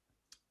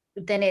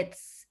 then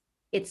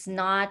it's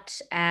not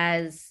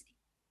as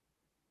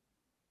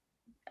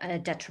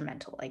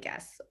detrimental, I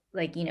guess.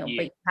 Like, but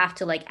you have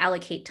to like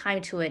allocate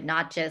time to it,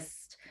 not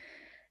just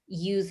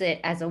use it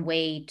as a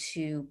way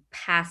to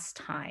pass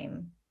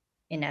time,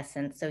 in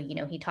essence. So,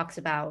 he talks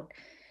about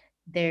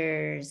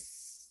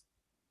there's,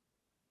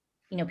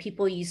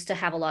 people used to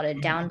have a lot of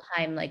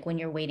downtime, like when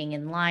you're waiting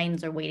in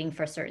lines or waiting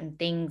for certain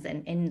things.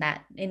 And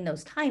in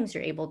those times,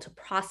 you're able to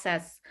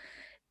process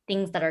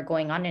things that are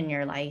going on in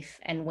your life.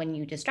 And when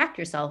you distract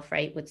yourself,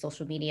 right, with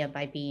social media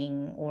by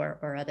being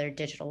or other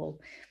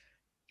digital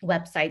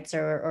websites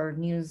or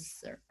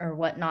news or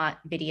whatnot,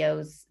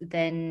 videos,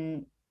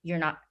 then you're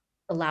not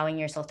allowing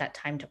yourself that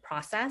time to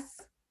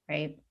process,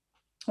 right?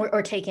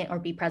 Or take it or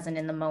be present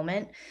in the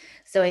moment.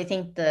 So I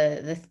think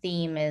the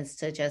theme is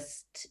to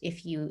just,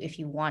 if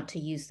you want to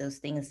use those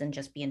things, then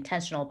just be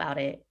intentional about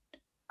it,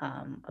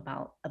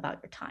 about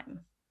your time,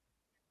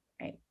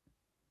 right?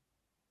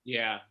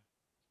 Yeah.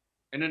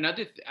 And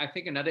I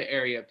think another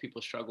area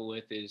people struggle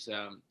with is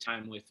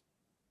time with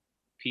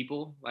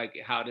people, like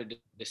how to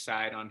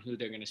decide on who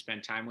they're going to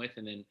spend time with.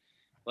 And then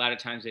a lot of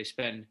times they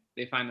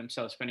find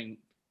themselves spending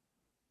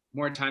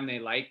more time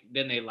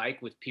than they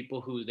like with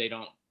people who they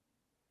don't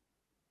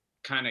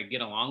kind of get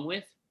along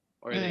with,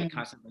 or they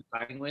constantly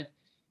fighting with.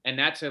 And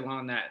that's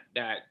along that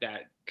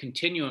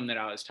continuum that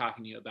I was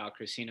talking to you about,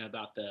 Christina,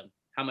 about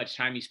how much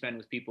time you spend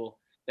with people,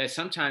 that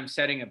sometimes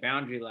setting a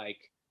boundary, like,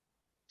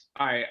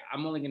 all right,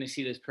 I'm only going to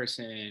see this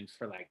person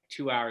for like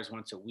 2 hours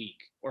once a week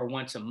or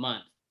once a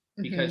month,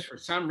 because for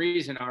some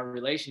reason our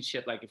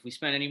relationship, like if we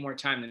spend any more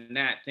time than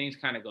that, things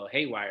kind of go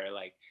haywire.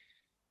 Like,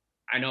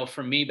 I know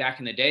for me back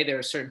in the day, there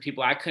were certain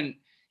people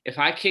if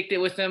I kicked it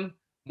with them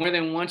more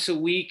than once a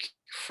week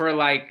for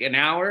like an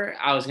hour,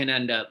 I was going to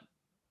end up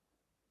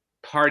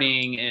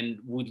partying and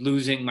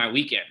losing my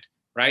weekend.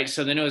 Right.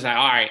 So then it was like,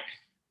 all right,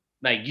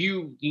 like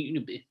you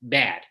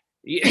bad.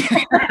 Right?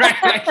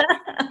 Like,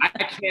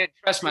 I can't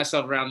trust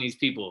myself around these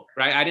people.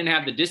 Right. I didn't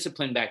have the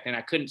discipline back then.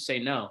 I couldn't say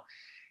no.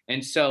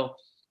 And so,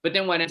 but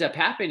then what ends up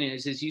happening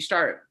is you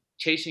start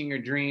chasing your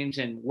dreams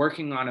and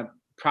working on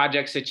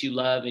projects that you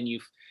love, and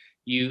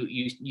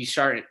you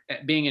start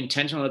being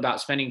intentional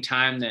about spending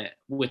time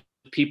with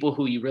people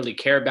who you really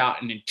care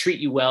about and treat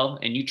you well,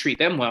 and you treat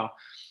them well.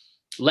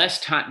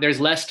 There's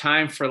less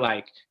time for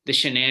like the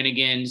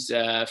shenanigans,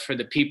 for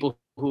the people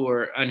who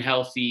are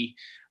unhealthy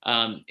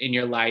in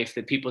your life,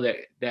 the people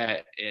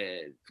that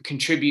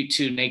contribute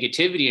to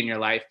negativity in your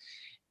life.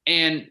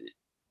 And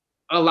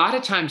a lot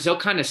of times they'll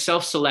kind of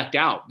self-select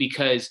out,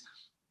 because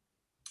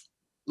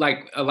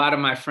like a lot of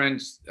my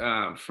friends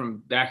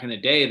from back in the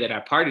day that I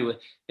partied with,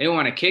 they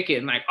want to kick it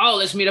and like, oh,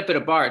 let's meet up at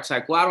a bar. It's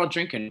like, well, I don't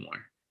drink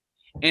anymore.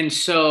 And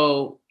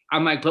so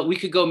I'm like, but we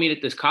could go meet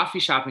at this coffee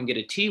shop and get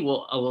a tea.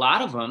 Well, a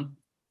lot of them,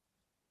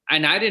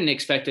 and I didn't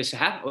expect this to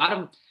happen, a lot of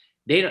them,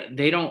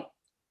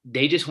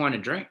 they just want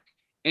to drink.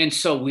 And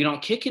so we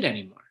don't kick it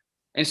anymore.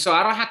 And so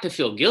I don't have to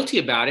feel guilty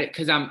about it,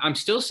 because I'm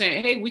still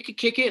saying, hey, we could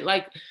kick it,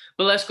 like,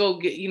 but let's go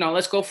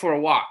let's go for a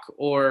walk,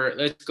 or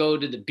let's go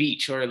to the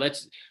beach, or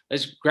let's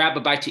grab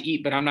a bite to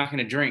eat, but I'm not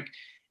going to drink.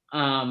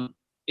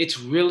 It's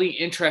really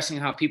interesting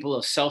how people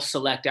will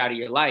self-select out of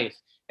your life,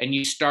 and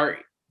you start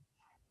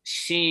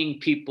seeing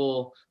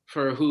people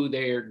for who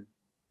they're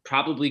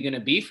probably going to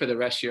be for the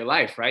rest of your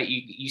life, right?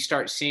 You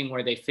start seeing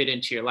where they fit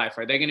into your life.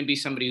 Are they going to be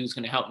somebody who's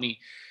going to help me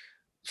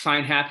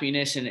find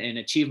happiness and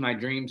achieve my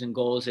dreams and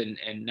goals, and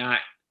not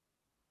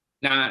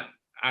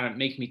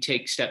make me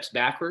take steps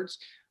backwards?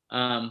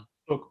 Or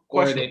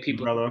are they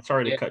people, brother? I'm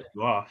sorry to cut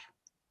you off.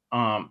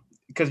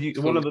 Because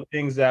one of the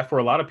things that for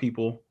a lot of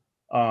people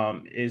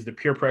is the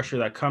peer pressure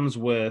that comes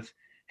with,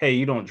 hey,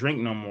 you don't drink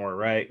no more,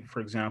 right? For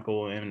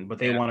example, but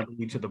they want to bring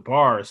you to the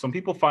bar. Some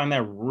people find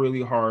that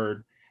really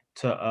hard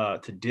to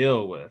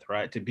deal with,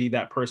 right? To be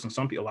that person.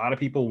 A lot of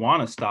people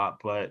want to stop,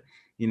 but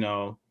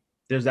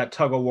there's that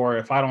tug of war.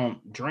 If I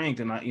don't drink,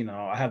 then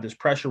I have this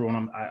pressure when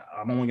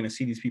I'm only going to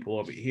see these people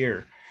over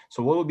here.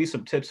 So what would be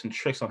some tips and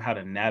tricks on how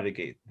to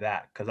navigate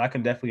that? Because I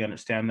can definitely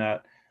understand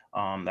that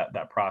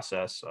that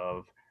process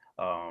of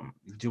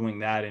doing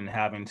that and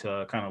having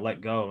to kind of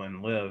let go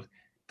and live.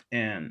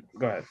 And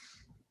go ahead.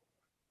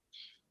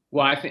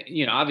 Well, I think,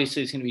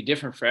 obviously it's going to be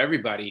different for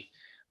everybody,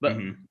 but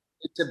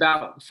it's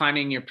about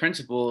finding your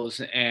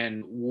principles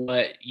and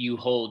what you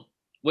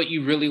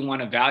really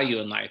want to value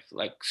in life.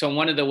 Like, so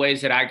one of the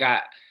ways that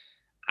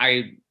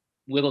I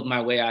whittled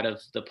my way out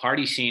of the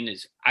party scene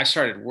is I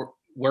started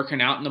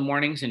working out in the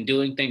mornings and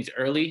doing things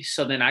early.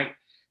 So then I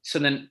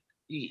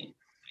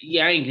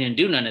ain't gonna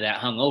do none of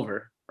that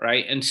hungover,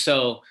 right? And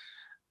so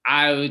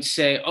I would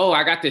say, oh,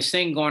 I got this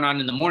thing going on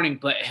in the morning,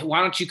 but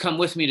why don't you come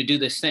with me to do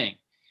this thing?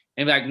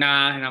 And be like,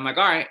 nah. And I'm like,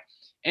 all right.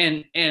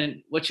 And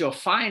what you'll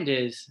find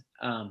is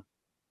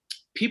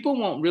people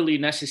won't really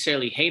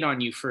necessarily hate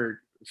on you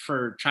for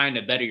trying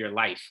to better your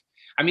life.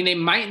 I mean, they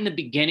might in the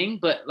beginning,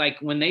 but like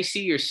when they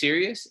see you're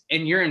serious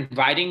and you're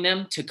inviting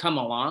them to come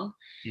along,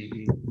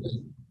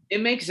 it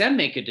makes them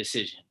make a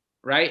decision,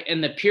 right?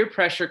 And the peer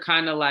pressure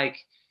kind of like,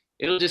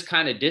 it'll just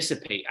kind of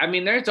dissipate. I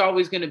mean, there's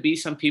always going to be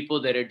some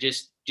people that are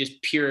just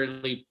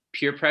purely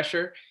peer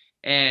pressure,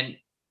 and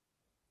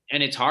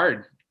it's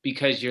hard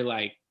because you're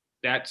like,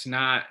 that's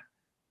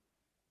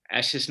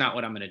just not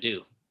what I'm going to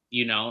do.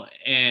 you know,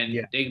 and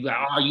Yeah. they like,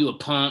 oh, are you a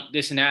punk,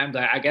 this and that. I'm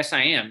like, I guess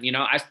I am, you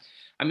know.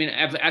 I mean,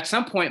 at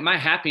some point my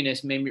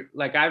happiness made me,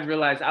 like, I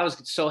realized I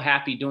was so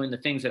happy doing the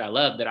things that I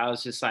love that I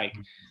was just like,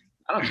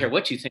 I don't care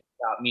what you think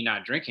about me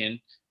not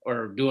drinking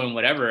or doing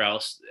whatever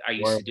else I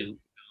used to do.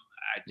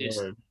 I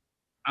just,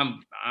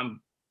 I'm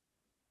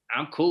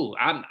cool.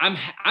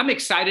 I'm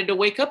excited to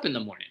wake up in the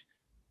morning.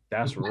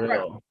 That's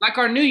real. Like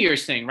our New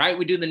Year's thing, right?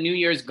 We do the New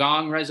Year's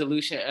gong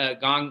resolution,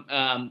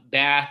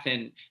 bath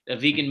and the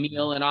vegan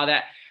meal and all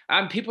that.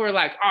 People are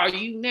like, "Oh,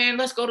 man,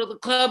 let's go to the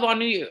club on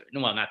New Year."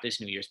 Well, not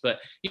this New Year's, but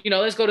you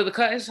know, let's go to the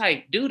club. It's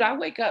like, dude, I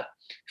wake up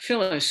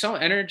feeling so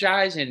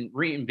energized and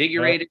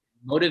reinvigorated,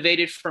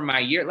 motivated for my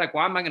year. Like,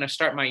 why am I going to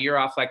start my year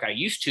off like I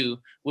used to,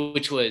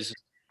 which was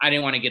I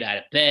didn't want to get out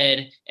of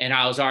bed, and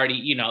I was already,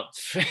 you know,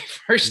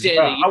 first day.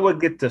 I would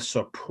get the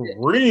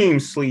supreme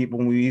sleep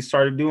when we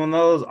started doing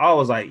those. I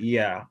was like,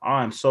 yeah,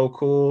 I'm so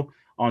cool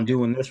on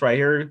doing this right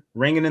here,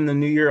 ringing in the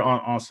new year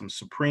on some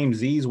Supreme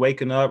Z's,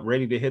 waking up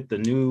ready to hit the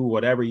new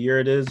whatever year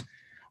it is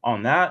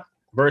on that,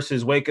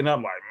 versus waking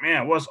up like,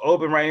 man, what's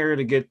open right here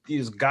to get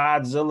these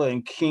Godzilla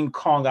and King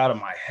Kong out of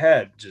my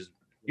head? Just,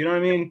 you know what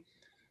I mean?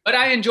 But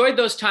I enjoyed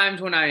those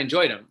times when I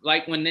enjoyed them.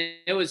 Like when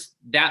it was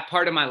that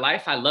part of my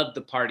life, I loved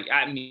the party.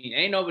 I mean,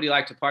 ain't nobody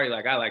like to party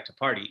like I like to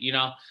party, you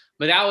know?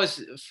 But that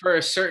was for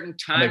a certain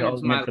time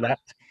of my life.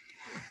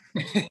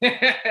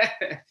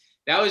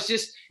 That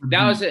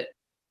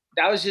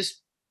was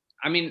just,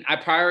 I mean, I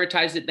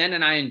prioritized it then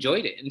and I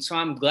enjoyed it. And so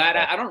I'm glad,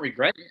 I don't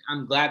regret it.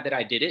 I'm glad that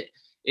I did it.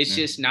 It's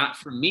just not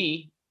for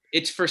me.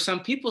 It's for some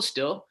people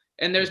still.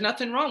 And there's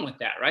nothing wrong with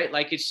that, right?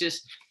 Like, it's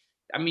just,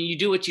 I mean, you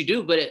do what you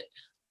do,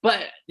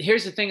 but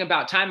here's the thing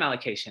about time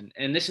allocation.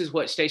 And this is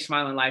what Stay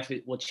Smiling Life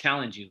will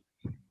challenge you,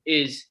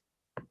 is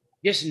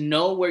just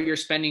know where you're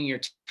spending your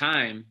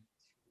time.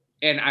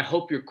 And I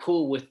hope you're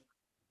cool with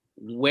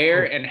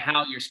where and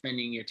how you're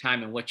spending your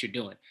time and what you're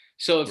doing.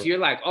 So if you're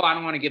like, oh, I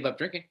don't want to give up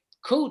drinking,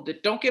 cool,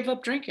 don't give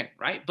up drinking,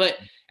 right? But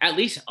at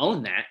least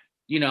own that,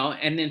 you know,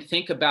 and then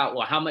think about,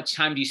 well, how much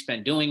time do you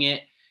spend doing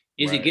it?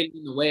 Is it getting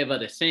in the way of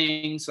other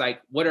things?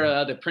 Like, what are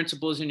other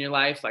principles in your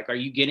life? Like, are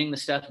you getting the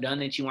stuff done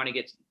that you want to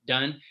get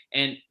done?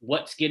 And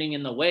what's getting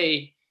in the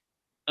way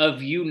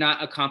of you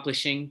not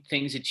accomplishing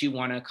things that you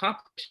want to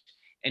accomplish?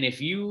 And if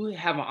you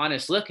have an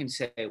honest look and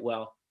say,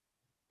 well,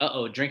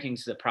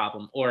 drinking's the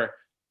problem, or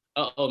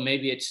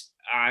maybe it's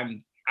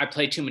I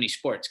play too many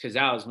sports, because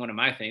that was one of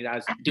my things. I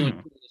was doing too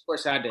many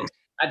sports. I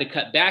had to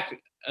cut back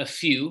a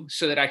few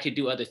so that I could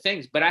do other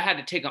things. But I had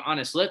to take an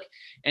honest look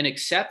and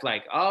accept,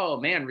 like, oh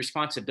man,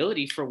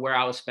 responsibility for where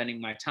I was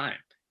spending my time,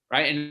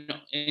 right?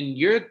 And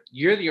you're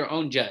your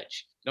own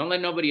judge. Don't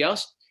let nobody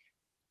else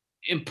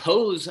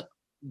impose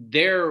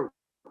their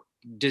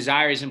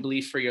desires and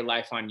beliefs for your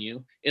life on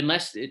you,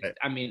 unless you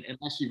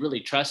really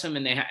trust them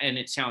and and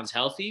it sounds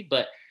healthy.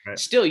 But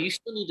still, you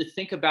still need to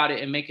think about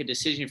it and make a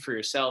decision for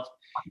yourself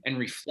and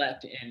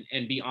reflect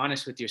and be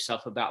honest with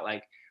yourself about,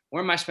 like,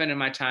 where am I spending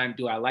my time?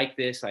 Do I like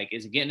this? Like,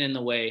 is it getting in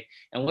the way?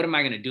 And what am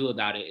I going to do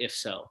about it if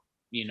so,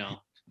 you know?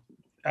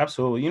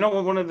 Absolutely. You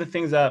know, one of the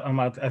things that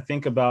I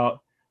think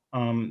about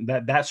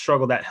that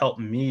struggle that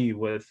helped me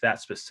with that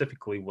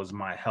specifically was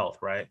my health,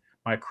 right?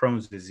 My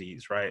Crohn's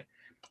disease, right?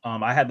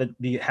 I had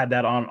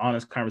that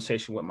honest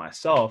conversation with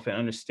myself and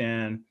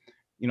understand,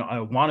 you know,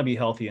 I want to be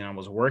healthy and I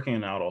was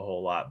working out a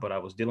whole lot, but I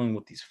was dealing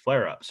with these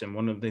flare-ups. And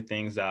one of the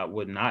things that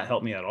would not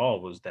help me at all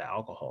was the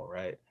alcohol,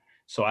 right?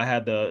 So I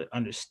had to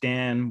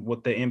understand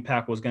what the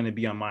impact was going to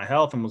be on my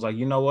health, and was like,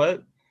 you know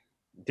what?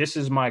 This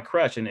is my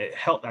crutch. And it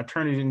helped. I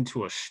turned it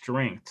into a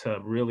strength to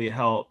really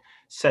help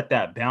set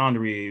that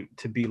boundary,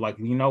 to be like,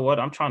 you know what?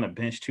 I'm trying to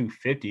bench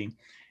 250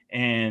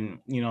 and,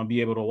 you know, be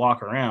able to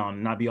walk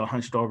around, not be all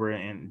hunched over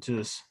and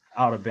just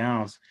out of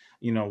bounds,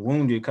 you know,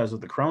 wounded because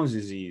of the Crohn's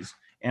disease.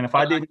 And if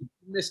I didn't,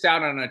 missed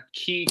out on a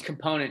key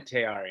component,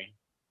 Tayari.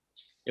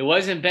 It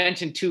wasn't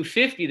benching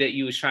 250 that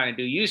you was trying to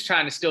do. You was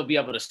trying to still be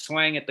able to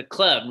swing at the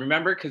club.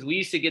 Remember? Because we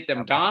used to get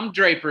them Dom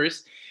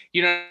Drapers,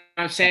 you know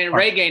what I'm saying?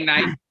 Reggae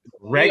night.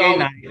 Reggae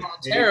night.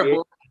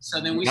 Terrible. So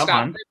then we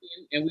stopped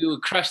and we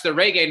would crush the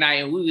reggae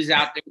night, and we was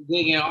out there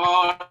digging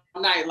all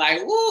night,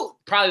 like, woo.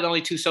 Probably the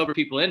only two sober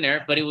people in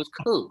there, but it was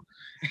cool.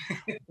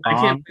 I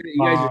can't believe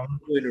you guys are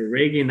doing a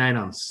reggae night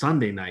on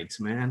Sunday nights,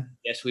 man.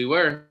 Yes, we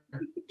were.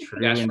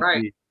 That's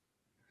right.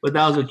 But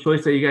that was a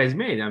choice that you guys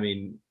made. I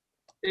mean,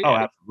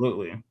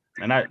 absolutely.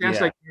 And that's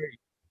like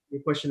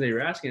your question that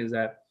you're asking is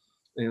that,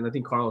 and I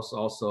think Carlos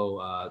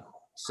also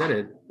said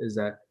it, is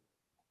that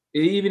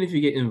even if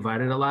you get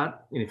invited a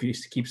lot, and if you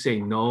keep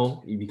saying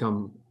no, you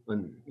become,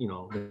 you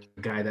know, the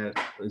guy that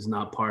is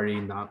not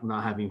partying,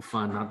 not having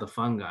fun, not the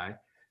fun guy.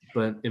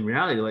 But in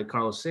reality, like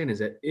Carlos is saying, is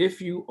that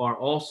if you are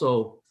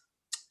also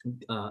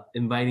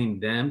inviting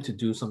them to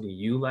do something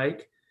you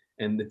like,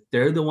 and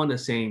they're the one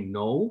that's saying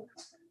no,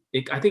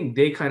 I think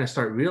they kind of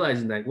start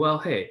realizing that, well,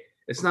 hey,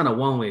 it's not a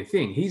one-way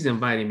thing. He's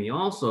inviting me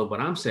also, but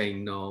I'm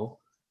saying no.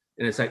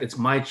 And it's like, it's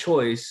my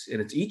choice, and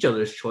it's each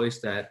other's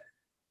choice that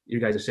you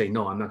guys are saying,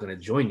 no, I'm not going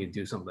to join you,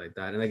 do something like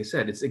that. And like I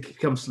said, it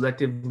becomes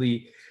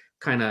selectively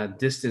kind of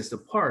distanced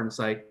apart. And it's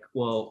like,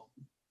 well,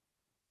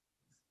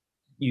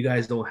 you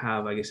guys don't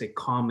have, I guess,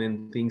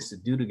 common things to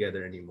do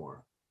together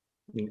anymore.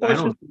 I mean,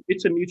 Well,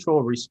 it's a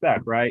mutual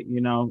respect, right?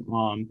 You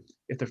know,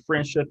 if the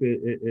friendship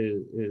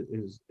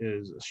is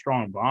a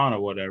strong bond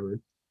or whatever,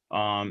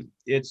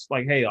 it's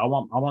like, hey, I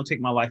want to take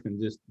my life in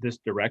this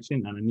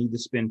direction, and I need to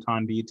spend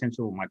time, be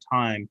intentional with my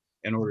time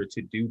in order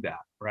to do that,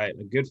 right?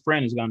 A good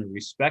friend is going to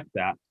respect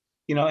that,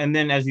 you know, and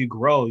then as you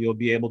grow, you'll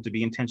be able to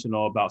be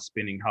intentional about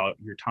spending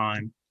your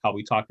time, how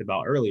we talked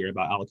about earlier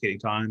about allocating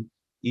time,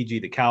 e.g.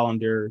 the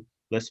calendar.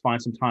 Let's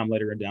find some time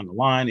later down the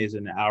line. Is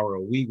an hour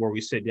a week where we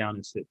sit down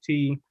and sip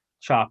tea,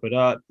 chop it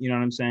up, you know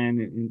what I'm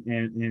saying,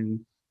 and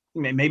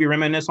maybe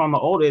reminisce on the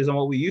old days and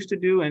what we used to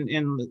do, and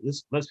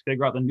let's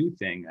figure out the new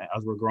thing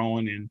as we're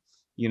growing and,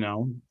 you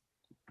know,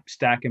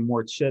 stacking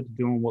more chips,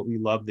 doing what we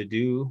love to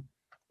do,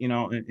 you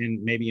know,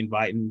 and maybe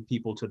inviting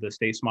people to the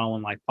Stay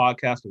Smiling Life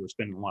podcast. We're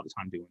spending a lot of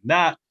time doing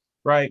that,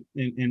 right,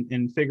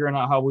 and figuring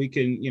out how we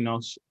can,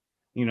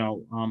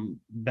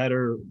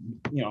 better,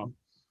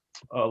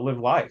 live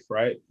life,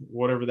 right,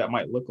 whatever that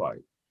might look like.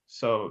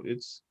 So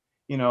it's,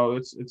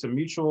 it's a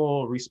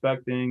mutual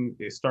respecting.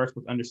 It starts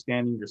with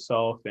understanding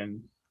yourself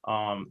and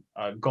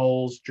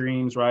goals,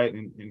 dreams, right,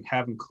 and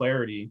having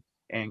clarity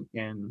and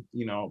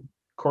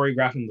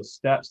choreographing the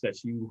steps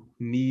that you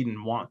need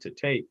and want to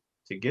take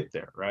to get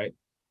there, right?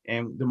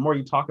 And the more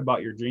you talk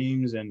about your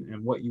dreams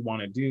and what you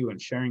want to do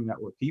and sharing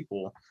that with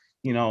people,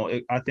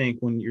 I think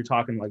when you're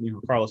talking like,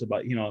 Carlos,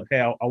 about, hey,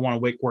 I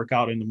want to work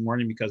out in the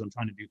morning because I'm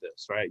trying to do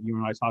this, right? You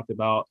and I talked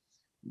about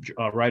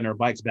riding our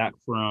bikes back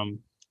from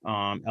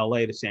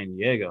LA to San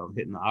Diego,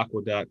 hitting the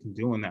aqueduct and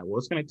doing that. Well,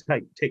 it's going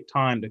to take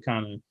time to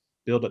kind of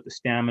build up the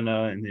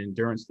stamina and the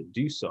endurance to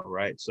do so,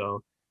 right?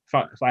 So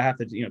if I have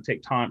to,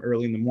 take time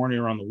early in the morning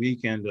or on the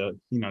weekend to,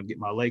 get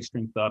my leg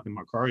strength up and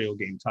my cardio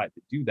game tight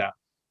to do that,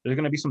 there's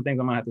going to be some things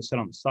I'm going to have to set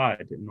on the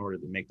side in order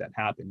to make that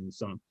happen. And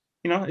so,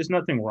 there's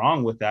nothing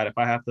wrong with that. If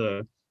I have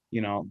to,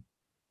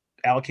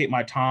 allocate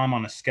my time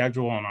on a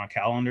schedule, on a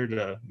calendar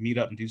to meet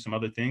up and do some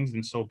other things,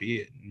 then so be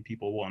it. And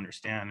people will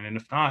understand. And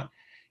if not,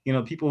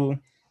 people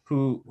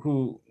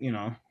who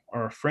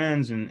are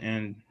friends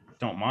and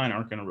don't mind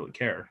aren't going to really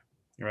care,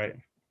 right?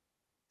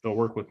 They'll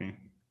work with me.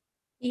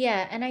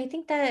 Yeah, and I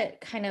think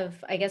that kind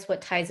of, I guess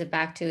what ties it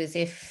back to is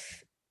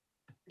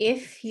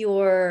if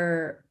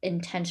you're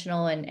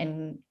intentional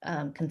and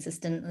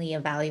consistently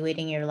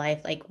evaluating your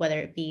life, like whether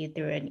it be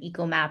through an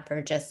eco map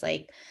or just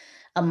like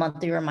a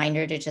monthly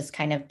reminder to just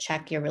kind of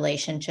check your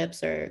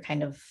relationships or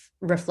kind of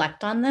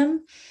reflect on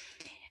them,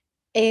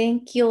 I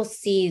think you'll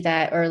see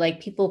that, or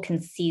like people can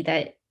see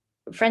that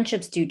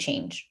friendships do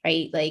change,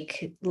 right?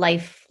 Like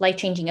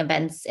life-changing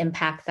events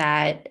impact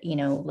that,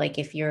 like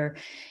if your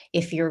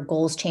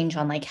goals change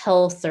on like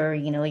health, or,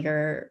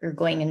 you're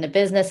going into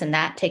business and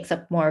that takes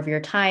up more of your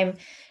time.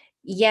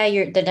 Yeah,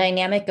 the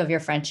dynamic of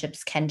your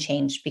friendships can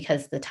change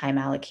because the time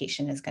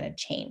allocation is going to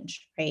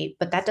change, right?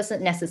 But that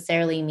doesn't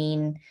necessarily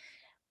mean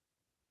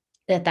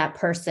that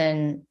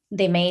person,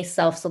 they may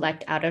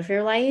self-select out of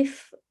your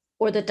life,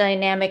 or the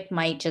dynamic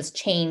might just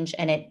change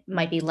and it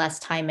might be less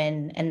time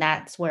in. And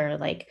that's where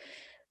like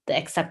the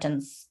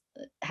acceptance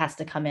has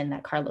to come in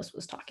that Carlos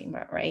was talking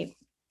about, right?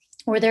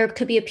 Or there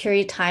could be a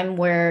period of time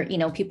where,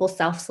 people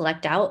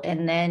self-select out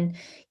and then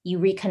you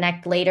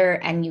reconnect later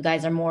and you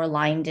guys are more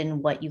aligned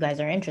in what you guys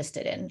are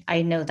interested in.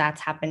 I know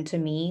that's happened to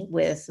me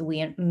with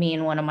me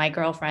and one of my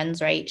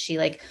girlfriends, right? She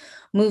like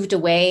moved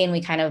away and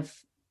we kind of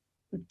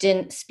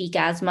didn't speak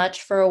as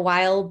much for a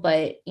while,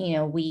 but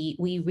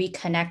we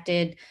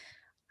reconnected,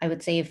 I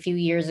would say a few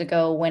years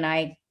ago when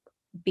I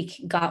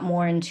got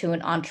more into an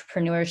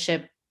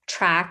entrepreneurship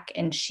track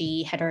and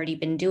she had already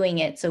been doing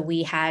it. So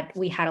we had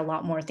a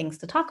lot more things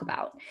to talk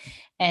about.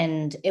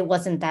 And it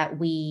wasn't that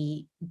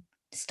we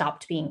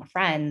stopped being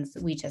friends.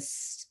 We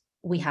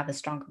have a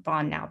stronger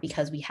bond now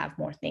because we have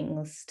more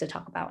things to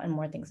talk about and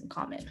more things in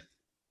common.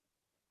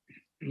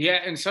 Yeah,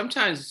 and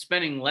sometimes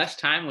spending less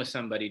time with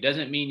somebody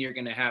doesn't mean you're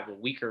going to have a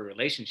weaker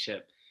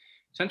relationship.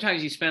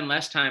 Sometimes you spend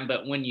less time,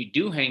 but when you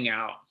do hang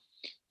out,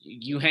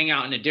 you hang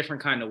out in a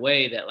different kind of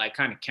way that like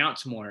kind of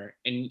counts more,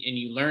 and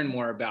you learn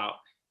more about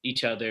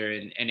each other,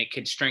 and it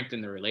could strengthen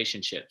the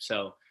relationship.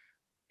 So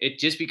it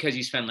just because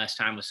you spend less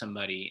time with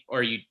somebody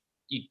or you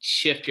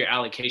shift your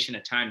allocation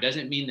of time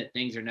doesn't mean that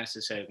things are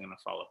necessarily going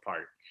to fall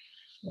apart.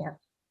 Yeah.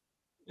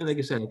 And like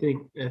I said,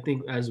 I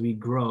think as we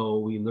grow,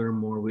 we learn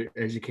more, we're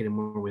educated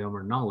more, we have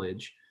more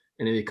knowledge,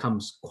 and it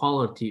becomes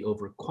quality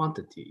over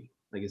quantity.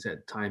 Like I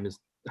said,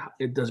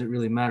 it doesn't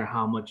really matter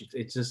how much.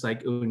 It's just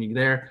like when you're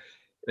there,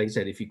 like I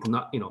said, if you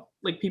cannot,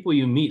 like people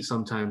you meet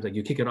sometimes, like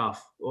you kick it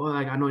off. Oh,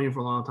 like I know you for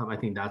a long time. I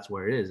think that's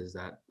where it is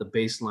that the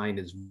baseline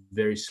is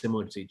very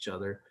similar to each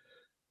other.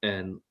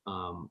 And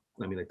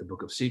like the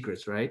Book of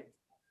Secrets, right?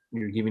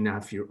 You're giving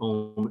off your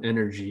own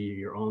energy,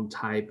 your own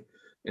type,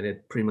 and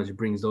it pretty much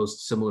brings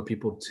those similar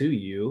people to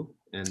you.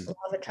 And law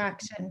of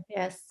attraction,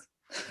 yes.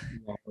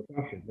 Law of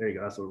attraction. There you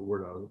go. That's the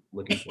word I was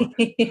looking for.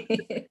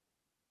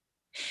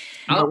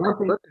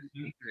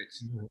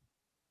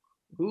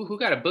 Who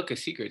got a Book of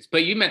Secrets?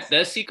 But you meant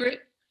The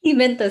Secret? He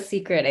meant The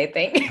Secret, I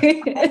think.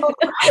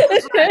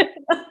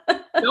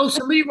 No,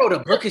 somebody wrote a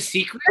book of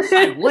secrets.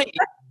 Like, what is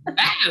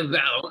that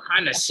about? What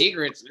kind of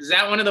secrets? Is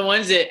that one of the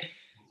ones that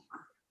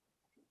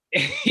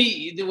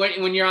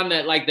when you're on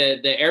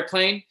the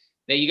airplane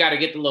that you got to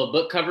get the little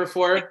book cover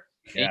for?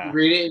 And you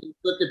read it, and you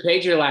flip the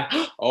page, you're like,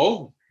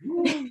 oh,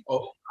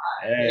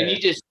 and you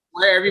just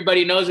swear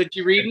everybody knows what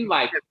you're reading.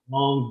 Like,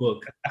 long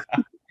book.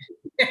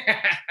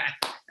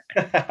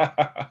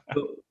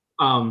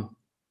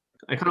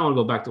 I kind of want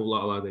to go back to a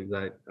lot of things.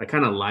 I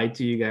kind of lied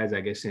to you guys,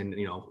 I guess, and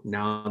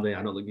now that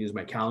I don't use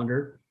my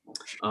calendar.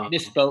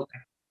 Misspoke.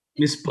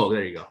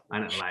 There you go. I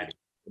didn't lie.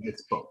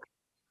 Misspoke.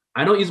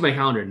 I don't use my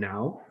calendar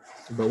now,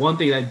 but one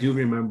thing I do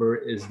remember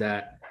is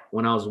that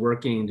when I was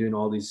working and doing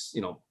all these,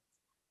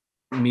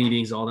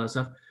 meetings, all that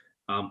stuff,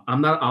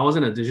 I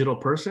wasn't a digital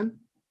person.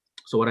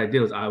 So what I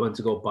did was I went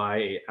to go buy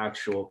a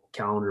actual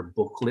calendar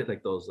booklet,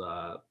 like those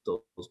what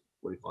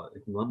do you call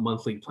it, like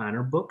monthly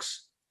planner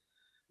books.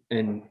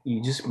 And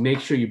you just make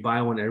sure you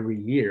buy one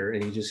every year,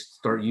 and you just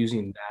start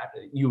using that.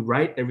 You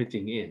write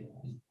everything in,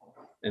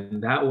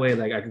 and that way,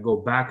 like, I could go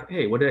back.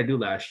 Hey, what did I do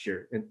last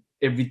year? And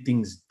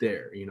everything's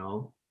there.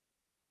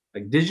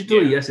 Like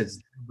digitally, yes, it's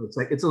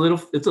like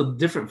it's a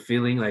different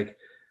feeling, like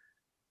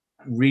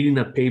reading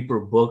a paper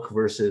book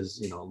versus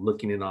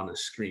looking it on a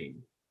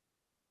screen.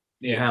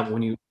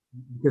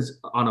 Because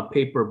on a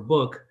paper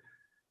book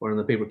or on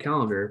the paper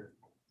calendar,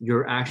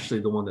 you're actually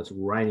the one that's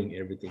writing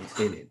everything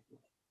in it.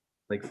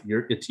 Like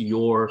it's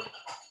your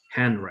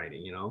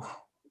handwriting.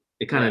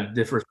 It kind of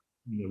differs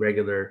from the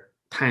regular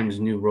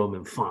Times New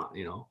Roman font,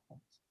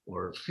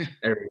 or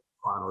Arial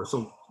font, or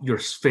some your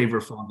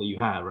favorite font that you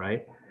have,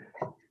 right?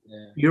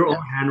 Your own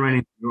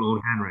handwriting,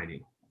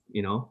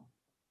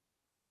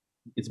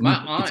 It's my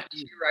aunt.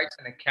 She writes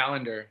in a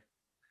calendar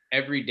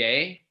every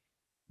day.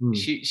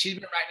 She's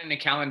been writing in a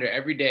calendar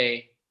every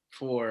day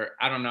for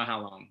I don't know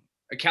how long.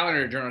 A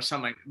calendar journal or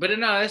something. But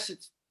no,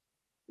 it's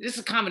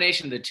a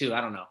combination of the two. I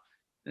don't know.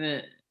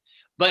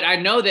 But I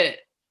know that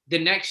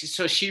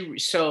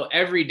so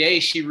every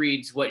day she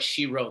reads what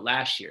she wrote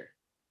last year.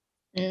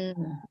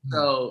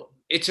 So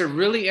it's a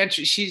really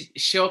interesting.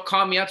 She'll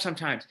call me up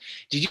sometimes.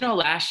 Did you know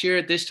last year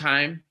at this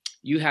time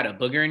you had a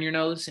booger in your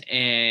nose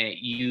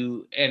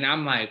and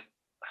I'm like,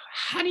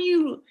 how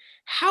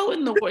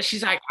in the world?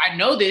 She's like, I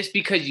know this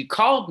because you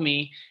called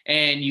me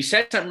and you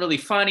said something really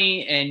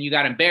funny and you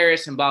got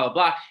embarrassed and blah, blah,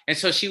 blah. And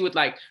so she would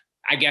I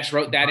guess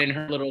wrote that in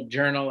her little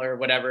journal or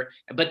whatever.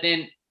 But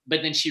then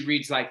she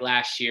reads like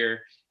last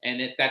year,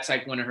 and that's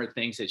like one of her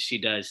things that she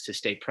does to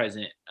stay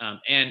present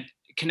and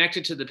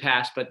connected to the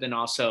past. But then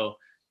also,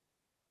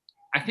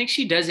 I think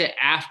she does it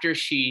after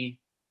she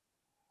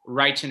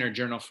writes in her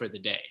journal for the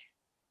day,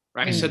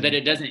 right? So that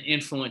it doesn't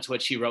influence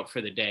what she wrote for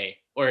the day,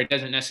 or it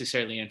doesn't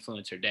necessarily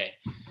influence her day.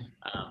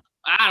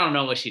 I don't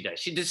know what she does.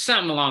 She did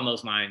something along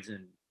those lines,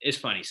 and it's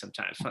funny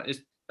sometimes.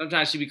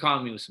 Sometimes she be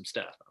calling me with some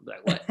stuff. I'm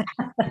like, what?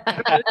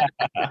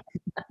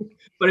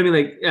 But I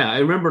mean, I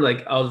remember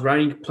I was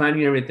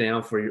planning everything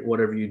out for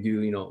whatever you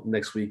do,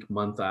 next week,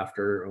 month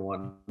after, or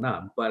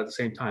whatnot. But at the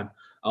same time,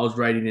 I was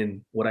writing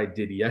in what I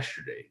did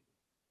yesterday.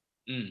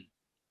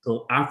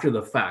 So after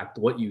the fact,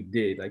 what you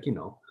did,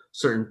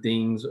 certain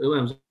things, it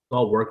was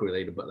all work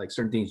related, but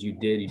certain things you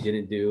did, you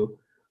didn't do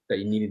that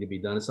you needed to be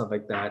done and stuff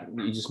like that.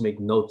 You just make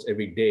notes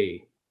every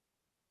day.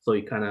 So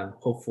you kind of,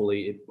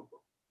 hopefully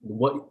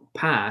what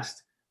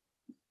passed,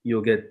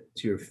 you'll get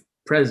to your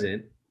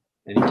present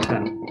and you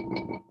kind of,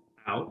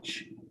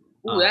 ouch.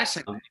 Oh, that's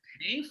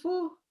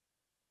painful.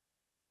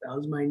 That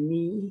was my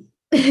knee.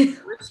 It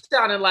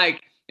sounded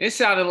like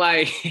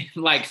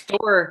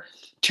Thor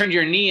turned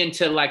your knee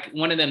into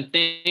one of them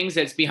things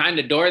that's behind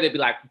the door. They'd be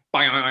like,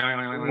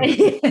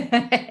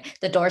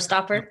 the door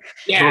stopper.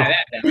 Yeah.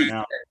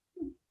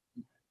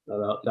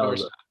 That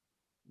was a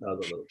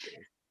little thing.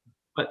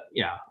 But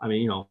yeah, I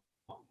mean,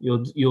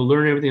 you'll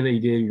learn everything that you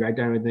did. You write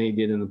down everything you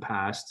did in the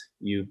past.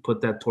 You put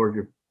that toward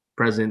your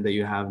present that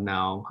you have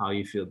now, how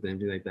you feel,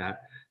 anything like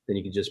that. Then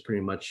you can just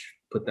pretty much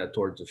put that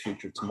towards the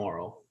future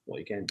tomorrow, what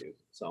you can do.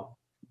 So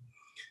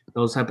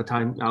those type of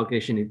time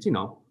allocation, it's,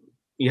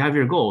 you have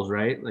your goals,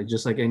 right? Like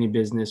just like any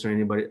business or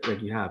anybody,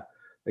 you have,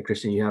 like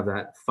Christian, you have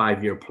that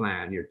 5-year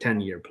plan, your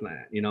 10-year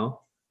plan,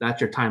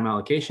 that's your time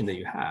allocation that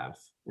you have.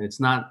 And it's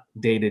not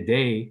day to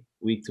day,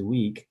 week to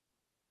week,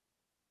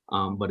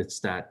 but it's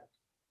that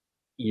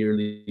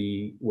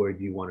yearly, where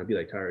do you want to be,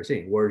 like Tyra was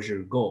saying, where's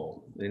your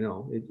goal?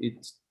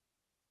 It's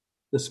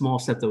the small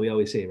step that we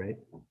always say, right?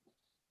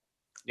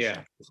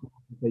 Yeah.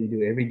 That you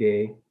do every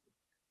day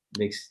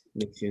makes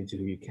you into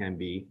who you can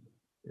be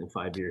in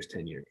 5 years,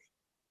 10 years.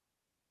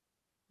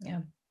 Yeah.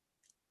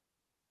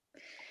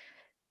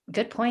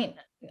 Good point.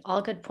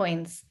 All good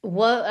points.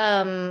 What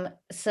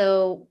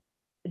so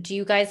do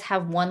you guys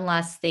have one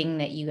last thing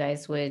that you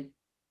guys would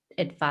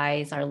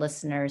advise our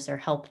listeners or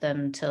help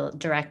them to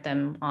direct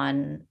them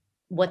on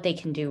what they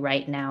can do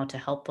right now to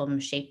help them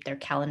shape their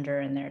calendar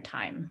and their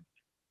time?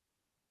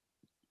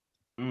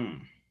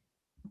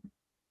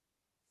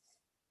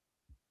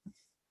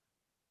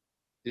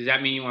 Does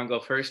that mean you want to go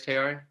first,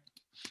 Taylor?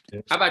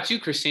 How about you,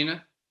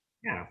 Christina?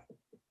 Yeah.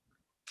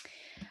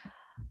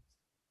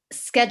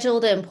 schedule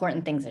the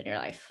important things in your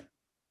life.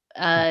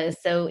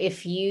 So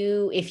if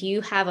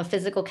you have a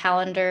physical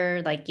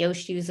calendar like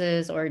Yosh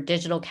uses, or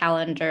digital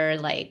calendar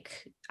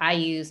like I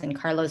use and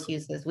Carlos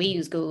uses, we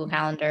use Google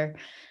Calendar.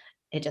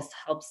 It just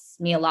helps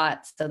me a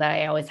lot so that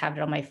I always have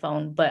it on my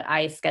phone. But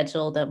I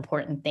schedule the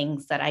important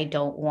things that I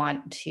don't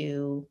want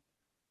to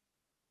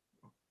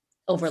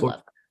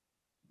overlook,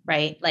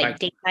 right? Like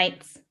date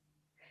nights.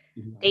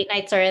 Date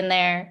nights are in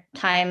there.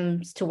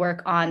 Times to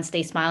work on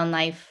Stay Smiling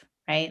Life,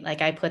 right?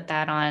 Like I put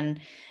that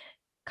on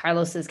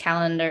Carlos's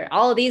calendar,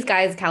 all of these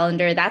guys'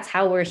 calendar. That's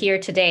how we're here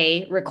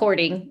today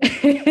recording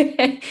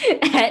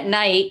at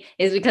night,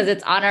 is because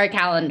it's on our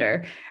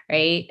calendar,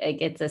 right? Like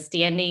it's a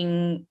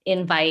standing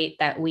invite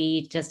that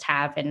we just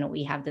have, and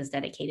we have this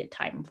dedicated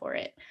time for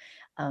it.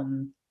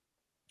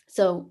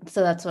 So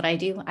that's what I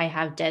do. I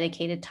have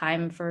dedicated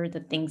time for the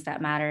things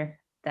that matter,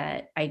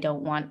 that I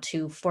don't want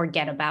to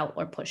forget about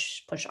or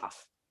push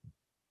off.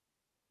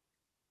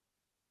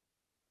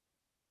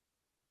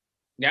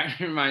 That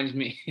reminds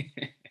me,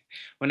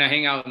 when I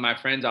hang out with my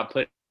friends, I'll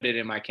put it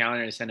in my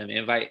calendar and send them an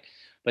invite.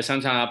 But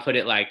sometimes I'll put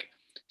it like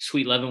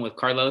Sweet Loving with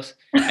Carlos.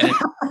 And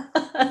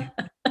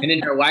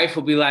then their wife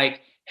will be like,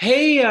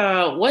 hey,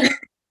 what's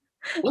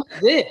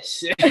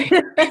this?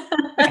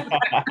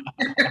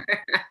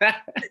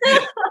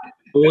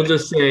 We'll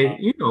just say,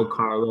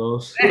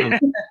 Carlos.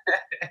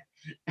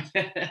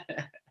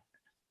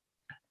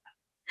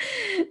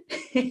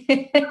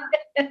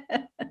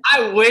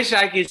 I wish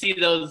I could see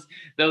those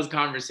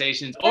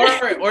conversations, or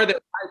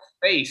the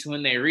face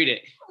when they read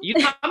it.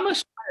 I'm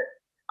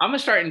gonna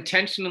start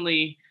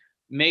intentionally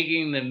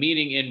making the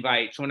meeting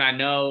invites when I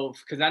know,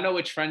 because I know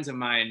which friends of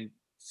mine,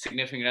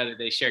 significant other,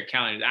 they share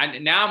calendars.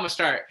 I'm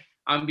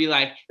gonna be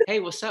like, hey,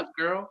 what's up,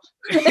 girl?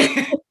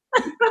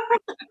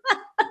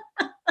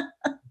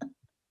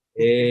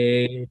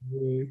 Hey.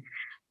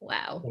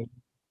 Wow.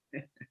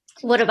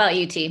 What about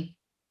you, T?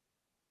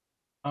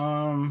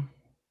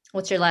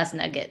 What's your last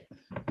nugget?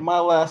 My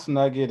last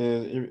nugget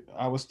is,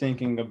 I was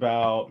thinking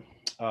about,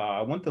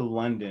 I went to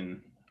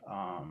London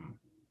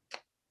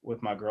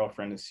with my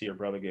girlfriend to see her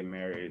brother get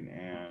married,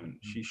 and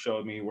she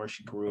showed me where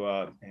she grew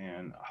up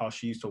and how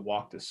she used to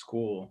walk to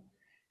school.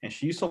 And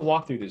she used to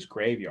walk through this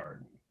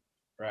graveyard,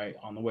 right,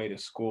 on the way to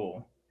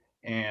school.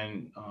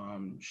 And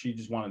she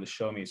just wanted to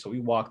show me. So we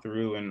walked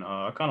through, and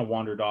I kind of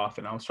wandered off,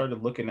 and I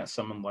started looking at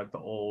some of like the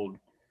old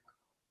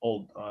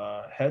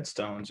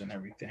headstones and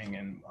everything,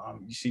 and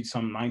you see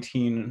some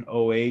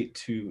 1908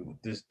 to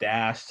this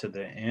dash to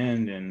the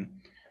end.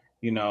 And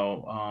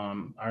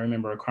I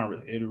remember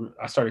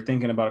I started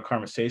thinking about a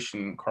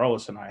conversation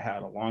Carlos and I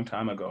had a long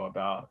time ago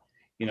about,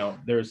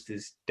 there's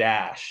this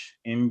dash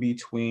in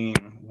between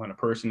when a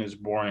person is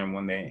born and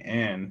when they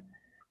end,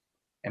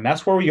 and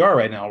that's where we are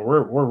right now.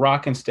 We're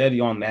rocking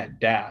steady on that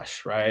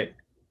dash, right?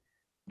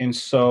 And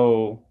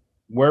so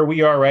where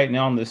we are right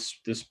now on this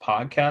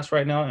podcast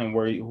right now, and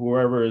where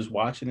whoever is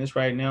watching this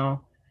right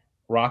now,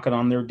 rocking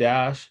on their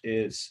dash,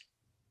 is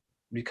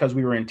because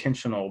we were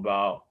intentional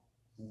about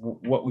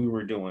what we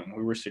were doing.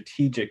 We were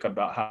strategic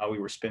about how we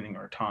were spending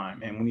our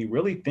time. And when you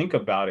really think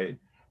about it,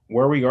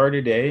 where we are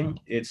today,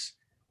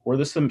 we're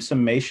the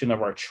summation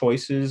of our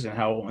choices and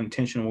how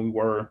intentional we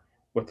were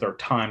with our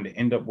time to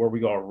end up where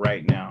we are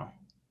right now.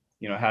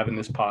 Having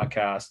this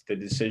podcast, the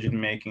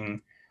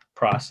decision-making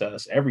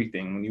process,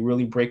 everything, when you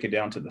really break it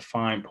down to the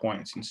fine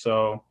points. And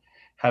so,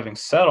 having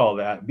said all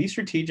that, be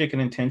strategic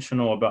and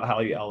intentional about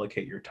how you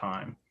allocate your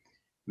time.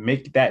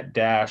 Make that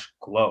dash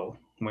glow.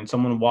 When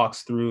someone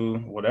walks through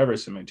whatever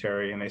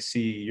cemetery and they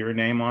see your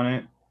name on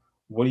it,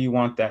 what do you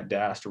want that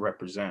dash to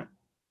represent?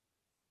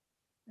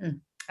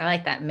 I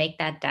like that. Make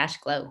that dash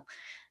glow.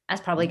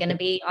 That's probably going to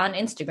be on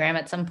Instagram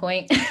at some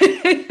point.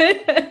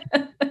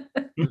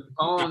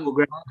 Poem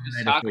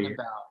is talking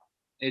about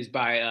is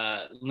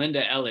by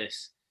Linda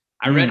Ellis.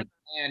 I read a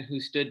man who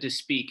stood to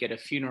speak at a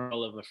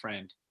funeral of a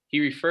friend.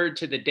 He referred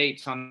to the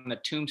dates on the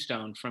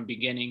tombstone from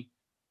beginning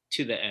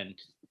to the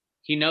end.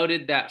 He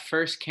noted that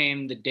first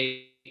came the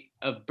date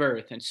of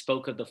birth and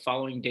spoke of the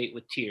following date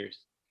with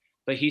tears.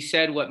 But he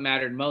said what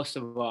mattered most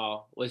of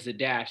all was the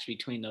dash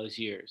between those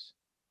years.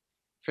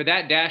 For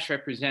that dash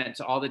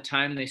represents all the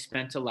time they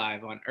spent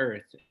alive on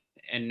earth,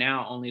 and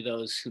now only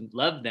those who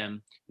love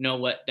them know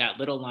what that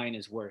little line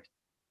is worth.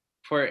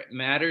 For it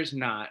matters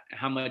not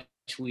how much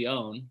we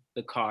own,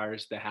 the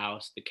cars, the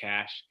house, the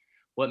cash.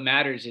 What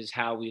matters is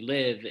how we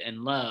live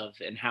and love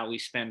and how we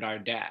spend our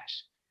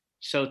dash.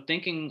 So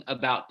thinking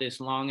about this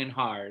long and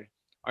hard,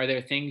 are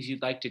there things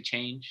you'd like to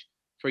change?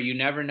 For you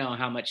never know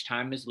how much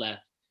time is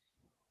left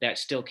that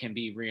still can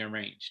be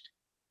rearranged.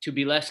 To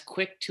be less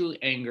quick to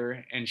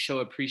anger and show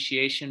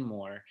appreciation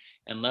more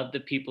and love the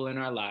people in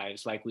our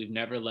lives like we've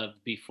never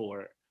loved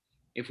before.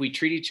 If we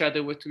treat each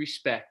other with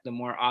respect, the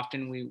more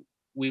often we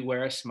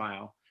wear a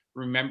smile,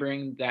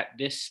 remembering that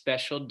this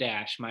special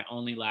dash might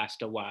only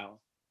last a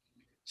while.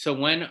 So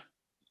when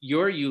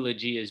your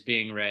eulogy is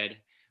being read,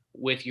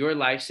 with your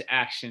life's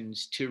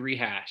actions to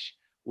rehash,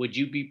 would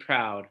you be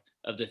proud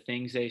of the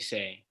things they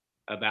say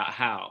about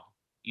how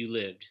you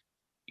lived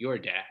your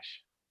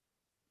dash?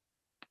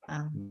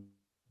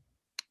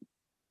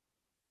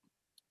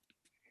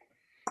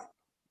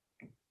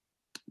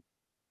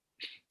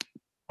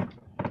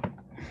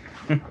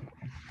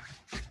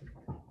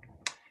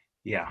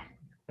 Yeah,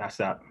 that's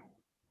that.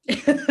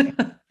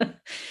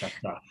 That's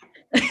tough.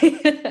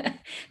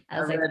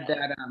 I read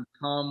that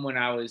poem when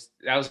that was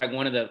like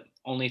one of the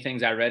only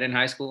things I read in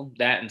high school,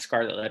 that and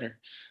Scarlet Letter.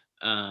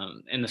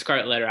 And the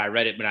Scarlet Letter, I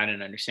read it, but I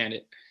didn't understand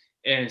it.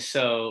 And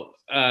so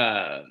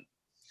the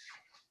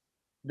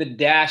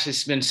dash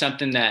has been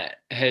something that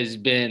has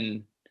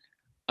been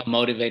a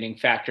motivating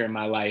factor in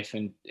my life.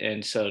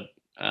 And so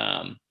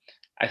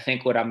I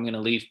think what I'm going to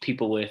leave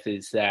people with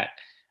is that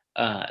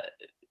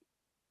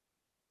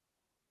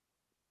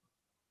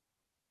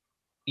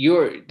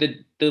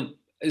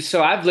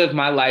so I've lived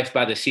my life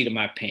by the seat of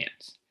my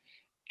pants,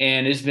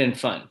 and it's been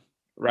fun,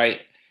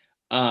 right?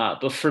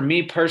 But for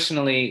me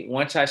personally,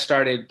 once I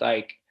started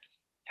like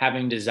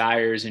having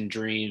desires and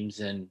dreams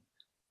and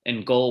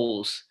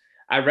goals,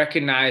 I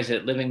recognize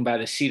that living by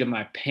the seat of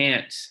my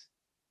pants,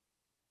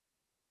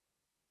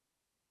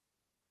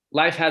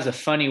 life has a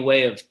funny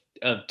way of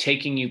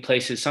taking you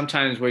places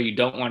sometimes where you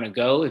don't want to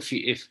go if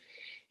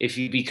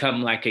you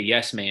become like a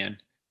yes man,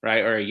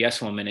 right, or a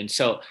yes woman. And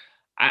so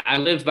I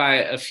live by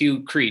a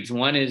few creeds.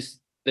 One is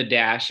the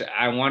dash.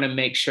 I want to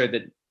make sure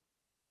that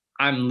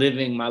I'm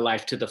living my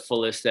life to the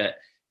fullest, that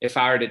if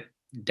I were to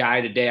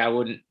die today, I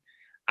wouldn't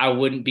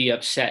be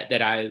upset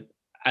that I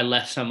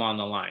left some on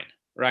the line,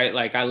 right?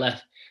 Like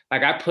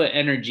I put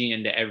energy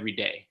into every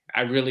day.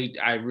 I really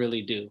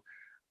do.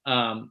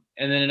 And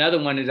then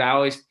another one is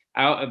I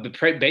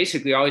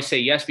basically always say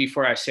yes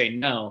before I say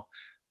no,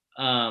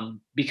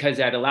 because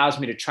that allows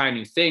me to try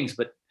new things.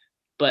 But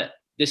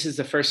this is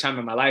the first time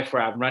in my life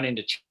where I've run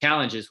into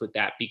challenges with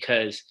that,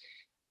 because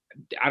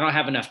I don't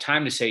have enough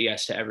time to say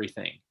yes to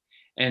everything.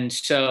 And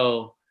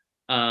so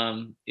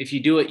if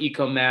you do an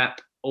eco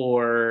map,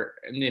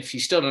 and if you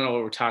still don't know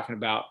what we're talking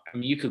about, I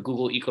mean, you could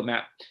Google eco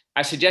map.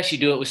 I suggest you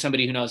do it with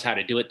somebody who knows how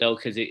to do it, though,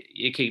 because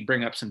it can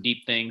bring up some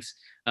deep things.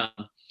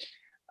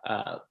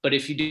 But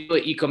if you do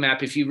an eco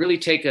map, if you really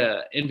take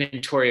a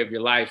inventory of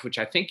your life, which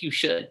I think you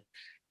should,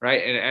 right?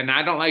 And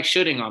I don't like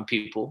shoulding on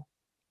people.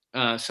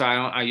 So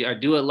I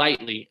do it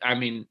lightly. I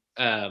mean,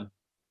 I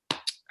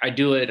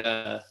do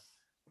it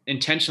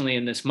intentionally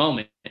in this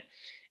moment,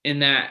 in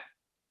that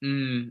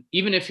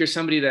even if you're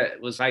somebody that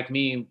was like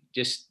me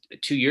just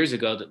 2 years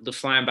ago, the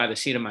flying by the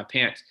seat of my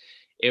pants,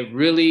 it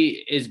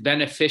really is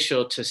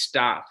beneficial to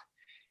stop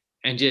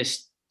and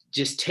just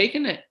take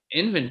an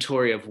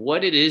inventory of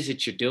what it is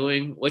that you're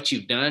doing, what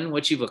you've done,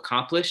 what you've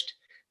accomplished,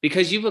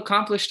 because you've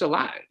accomplished a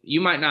lot.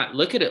 You might not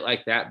look at it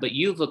like that, but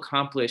you've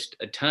accomplished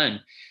a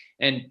ton.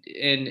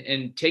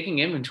 And taking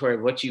inventory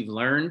of what you've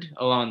learned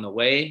along the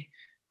way,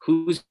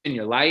 who's in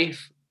your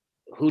life,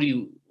 who do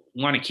you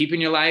want to keep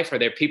in your life? Are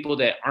there people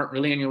that aren't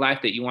really in your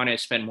life that you want to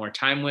spend more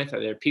time with? Are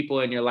there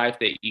people in your life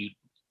that you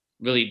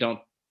really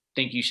don't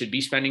think you should be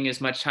spending as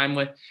much time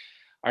with?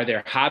 Are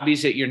there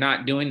hobbies that you're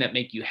not doing that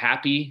make you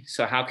happy?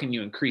 So how can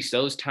you increase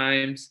those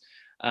times,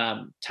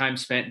 time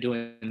spent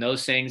doing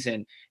those things?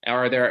 And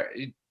are there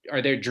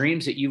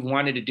dreams that you've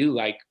wanted to do?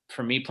 Like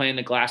for me, playing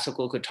the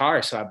classical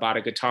guitar. So I bought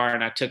a guitar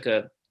and I took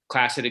a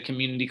class at a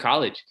community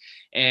college,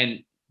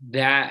 and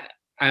that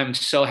I'm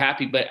so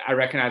happy, but I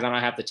recognize I don't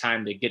have the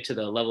time to get to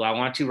the level I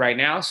want to right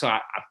now. So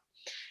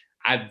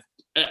I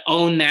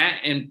own that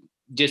and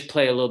just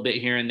play a little bit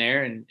here and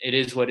there, and it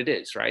is what it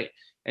is, right?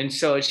 And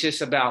so it's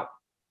just about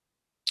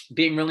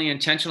being really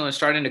intentional and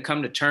starting to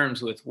come to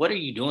terms with what are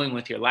you doing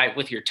with your life,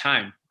 with your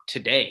time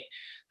today?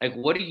 Like,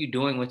 what are you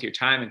doing with your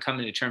time, and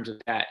coming to terms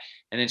with that,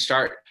 and then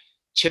start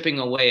chipping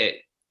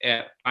away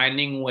at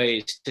finding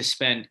ways to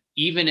spend,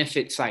 even if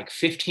it's like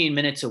 15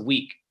 minutes a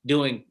week,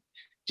 doing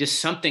just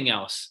something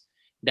else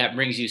that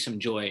brings you some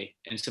joy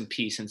and some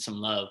peace and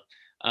some love.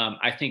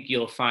 I think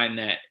you'll find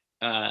that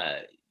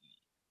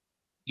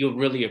you'll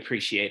really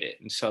appreciate it.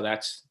 And so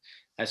that's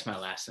my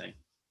last thing.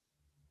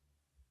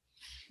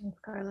 Thanks,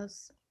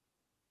 Carlos.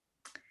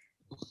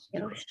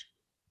 Yosh.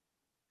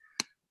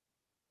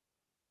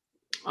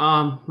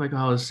 Like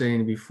I was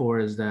saying before,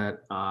 is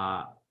that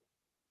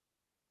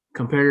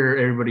compared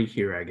to everybody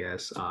here, I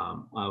guess, I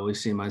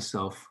always see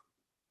myself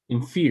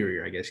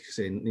inferior, I guess you could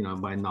say,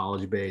 by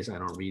knowledge base. I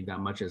don't read that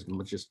much as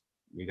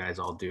you guys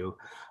all do.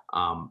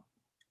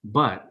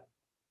 But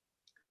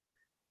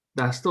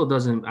that still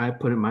doesn't, I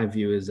put in my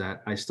view is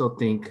that I still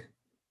think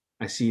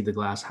I see the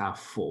glass half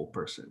full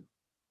person.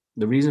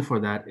 The reason for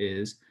that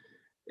is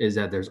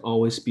that there's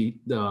always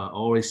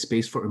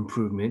space for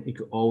improvement. You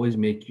could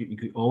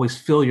always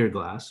fill your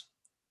glass.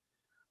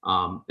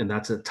 And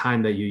that's a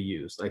time that you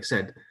use. Like I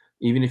said,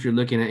 even if you're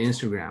looking at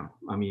Instagram,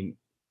 I mean,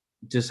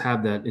 just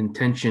have that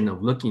intention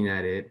of looking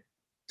at it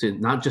to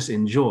not just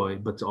enjoy,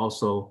 but to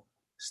also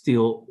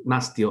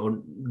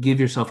give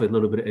yourself a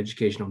little bit of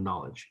educational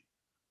knowledge.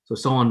 So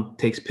someone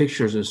takes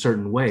pictures in a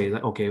certain way,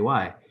 like, okay,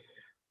 why?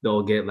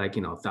 They'll get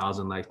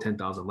 1,000 likes,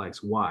 10,000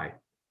 likes. Why?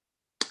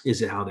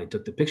 Is it how they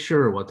took the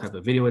picture, or what type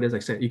of video it is?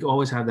 Like I said, you can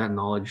always have that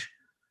knowledge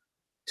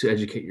to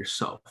educate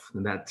yourself.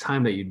 And that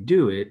time that you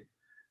do it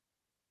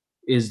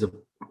is the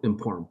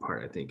important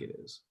part. I think it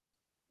is.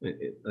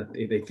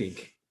 I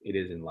think it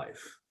is in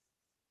life.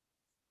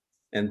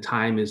 And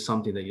time is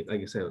something that,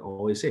 like I said, I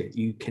always say,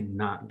 you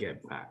cannot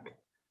get back.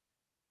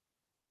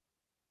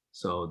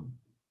 So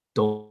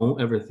don't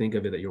ever think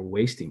of it that you're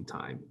wasting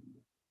time,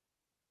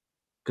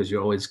 because you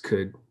always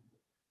could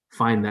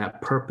find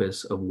that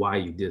purpose of why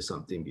you did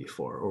something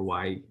before or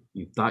why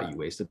you thought you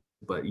wasted,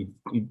 but you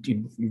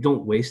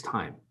don't waste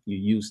time, you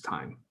use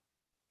time.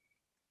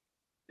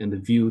 And the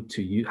view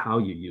to you, how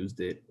you used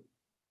it,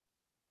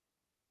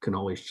 can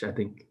always, I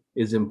think,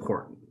 is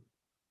important.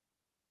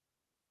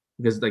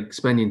 Because like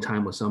spending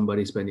time with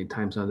somebody, spending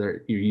time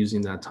somewhere, you're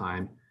using that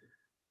time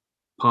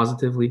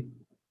positively,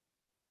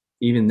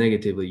 even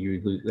negatively.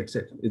 You, like I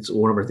said, it's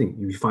one of our things.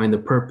 You find the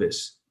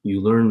purpose, you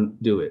learn,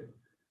 do it,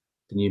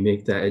 then you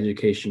make that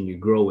education, you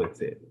grow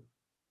with it,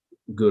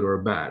 good or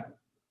bad,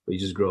 but you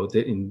just grow with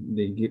it, and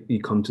then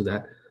you come to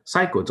that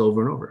cycle. It's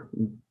over and over.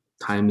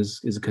 Time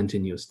is a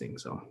continuous thing.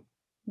 So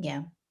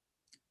yeah,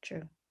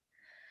 true.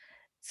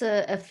 It's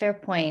a fair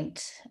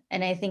point.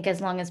 And I think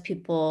as long as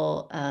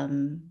people,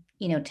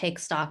 take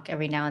stock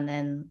every now and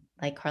then,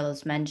 like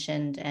Carlos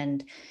mentioned,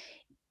 and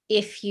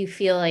if you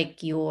feel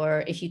like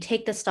if you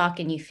take the stock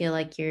and you feel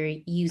like you're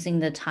using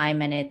the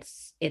time and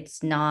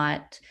it's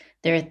not,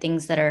 there are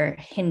things that are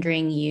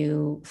hindering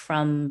you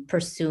from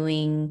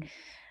pursuing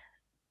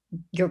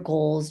your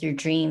goals, your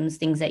dreams,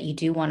 things that you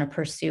do want to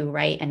pursue,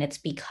 right? And it's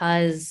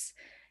because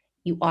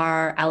you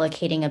are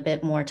allocating a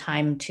bit more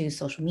time to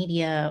social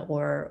media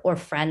or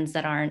friends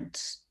that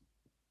aren't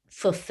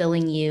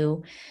fulfilling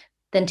you,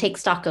 then take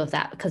stock of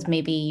that, because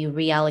maybe you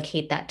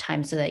reallocate that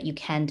time so that you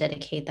can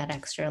dedicate that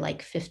extra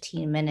like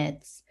 15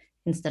 minutes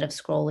instead of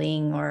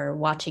scrolling or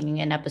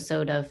watching an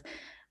episode of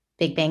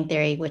Big Bang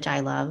Theory, which I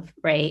love,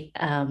 right?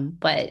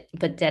 But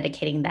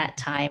dedicating that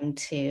time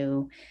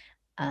to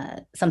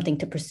something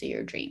to pursue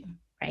your dream,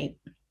 right?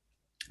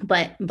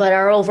 But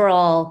our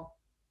overall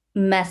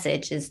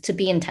message is to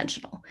be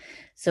intentional.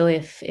 So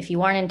if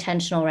you aren't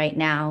intentional right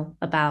now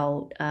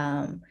about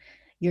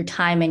your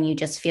time and you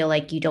just feel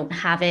like you don't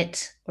have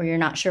it or you're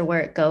not sure where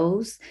it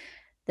goes,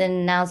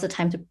 then now's the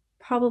time to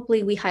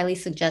we highly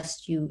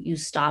suggest you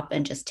stop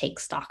and just take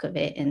stock of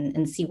it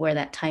and see where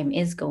that time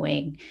is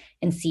going,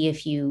 and see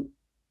if you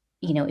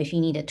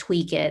need to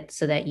tweak it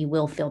so that you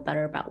will feel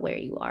better about where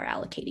you are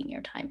allocating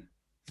your time.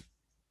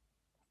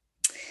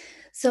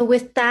 So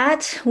with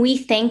that, we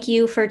thank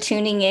you for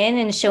tuning in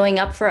and showing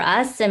up for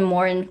us, and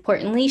more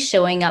importantly,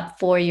 showing up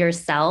for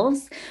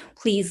yourselves.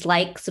 Please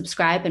like,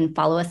 subscribe, and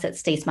follow us at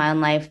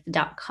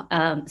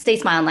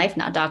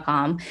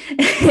staysmileandlife.com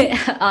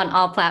on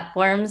all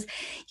platforms.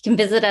 You can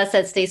visit us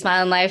at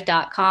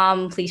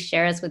staysmileandlife.com. Please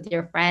share us with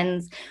your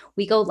friends.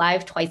 We go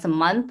live twice a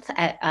month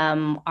at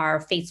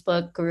our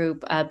Facebook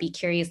group, Be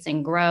Curious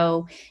and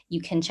Grow.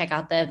 You can check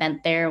out the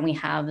event there, and we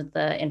have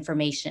the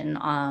information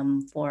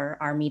for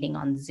our meeting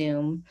on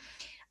Zoom.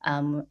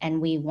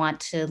 And we want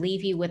to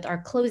leave you with our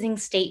closing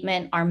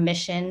statement, our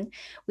mission.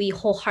 We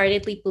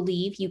wholeheartedly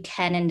believe you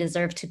can and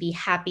deserve to be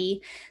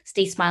happy.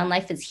 Stay Smile and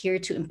Life is here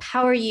to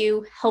empower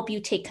you, help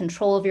you take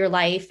control of your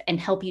life, and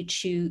help you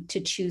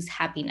choose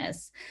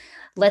happiness.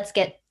 Let's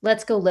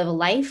go live a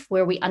life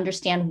where we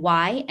understand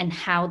why and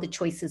how the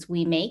choices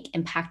we make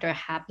impact our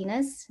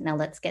happiness. Now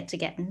let's get to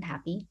getting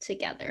happy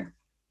together.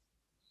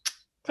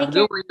 Have a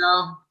good one,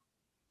 y'all.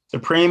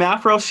 Supreme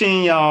Afro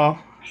Sheen, y'all.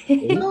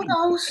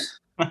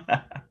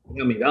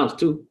 Got me bounced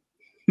too.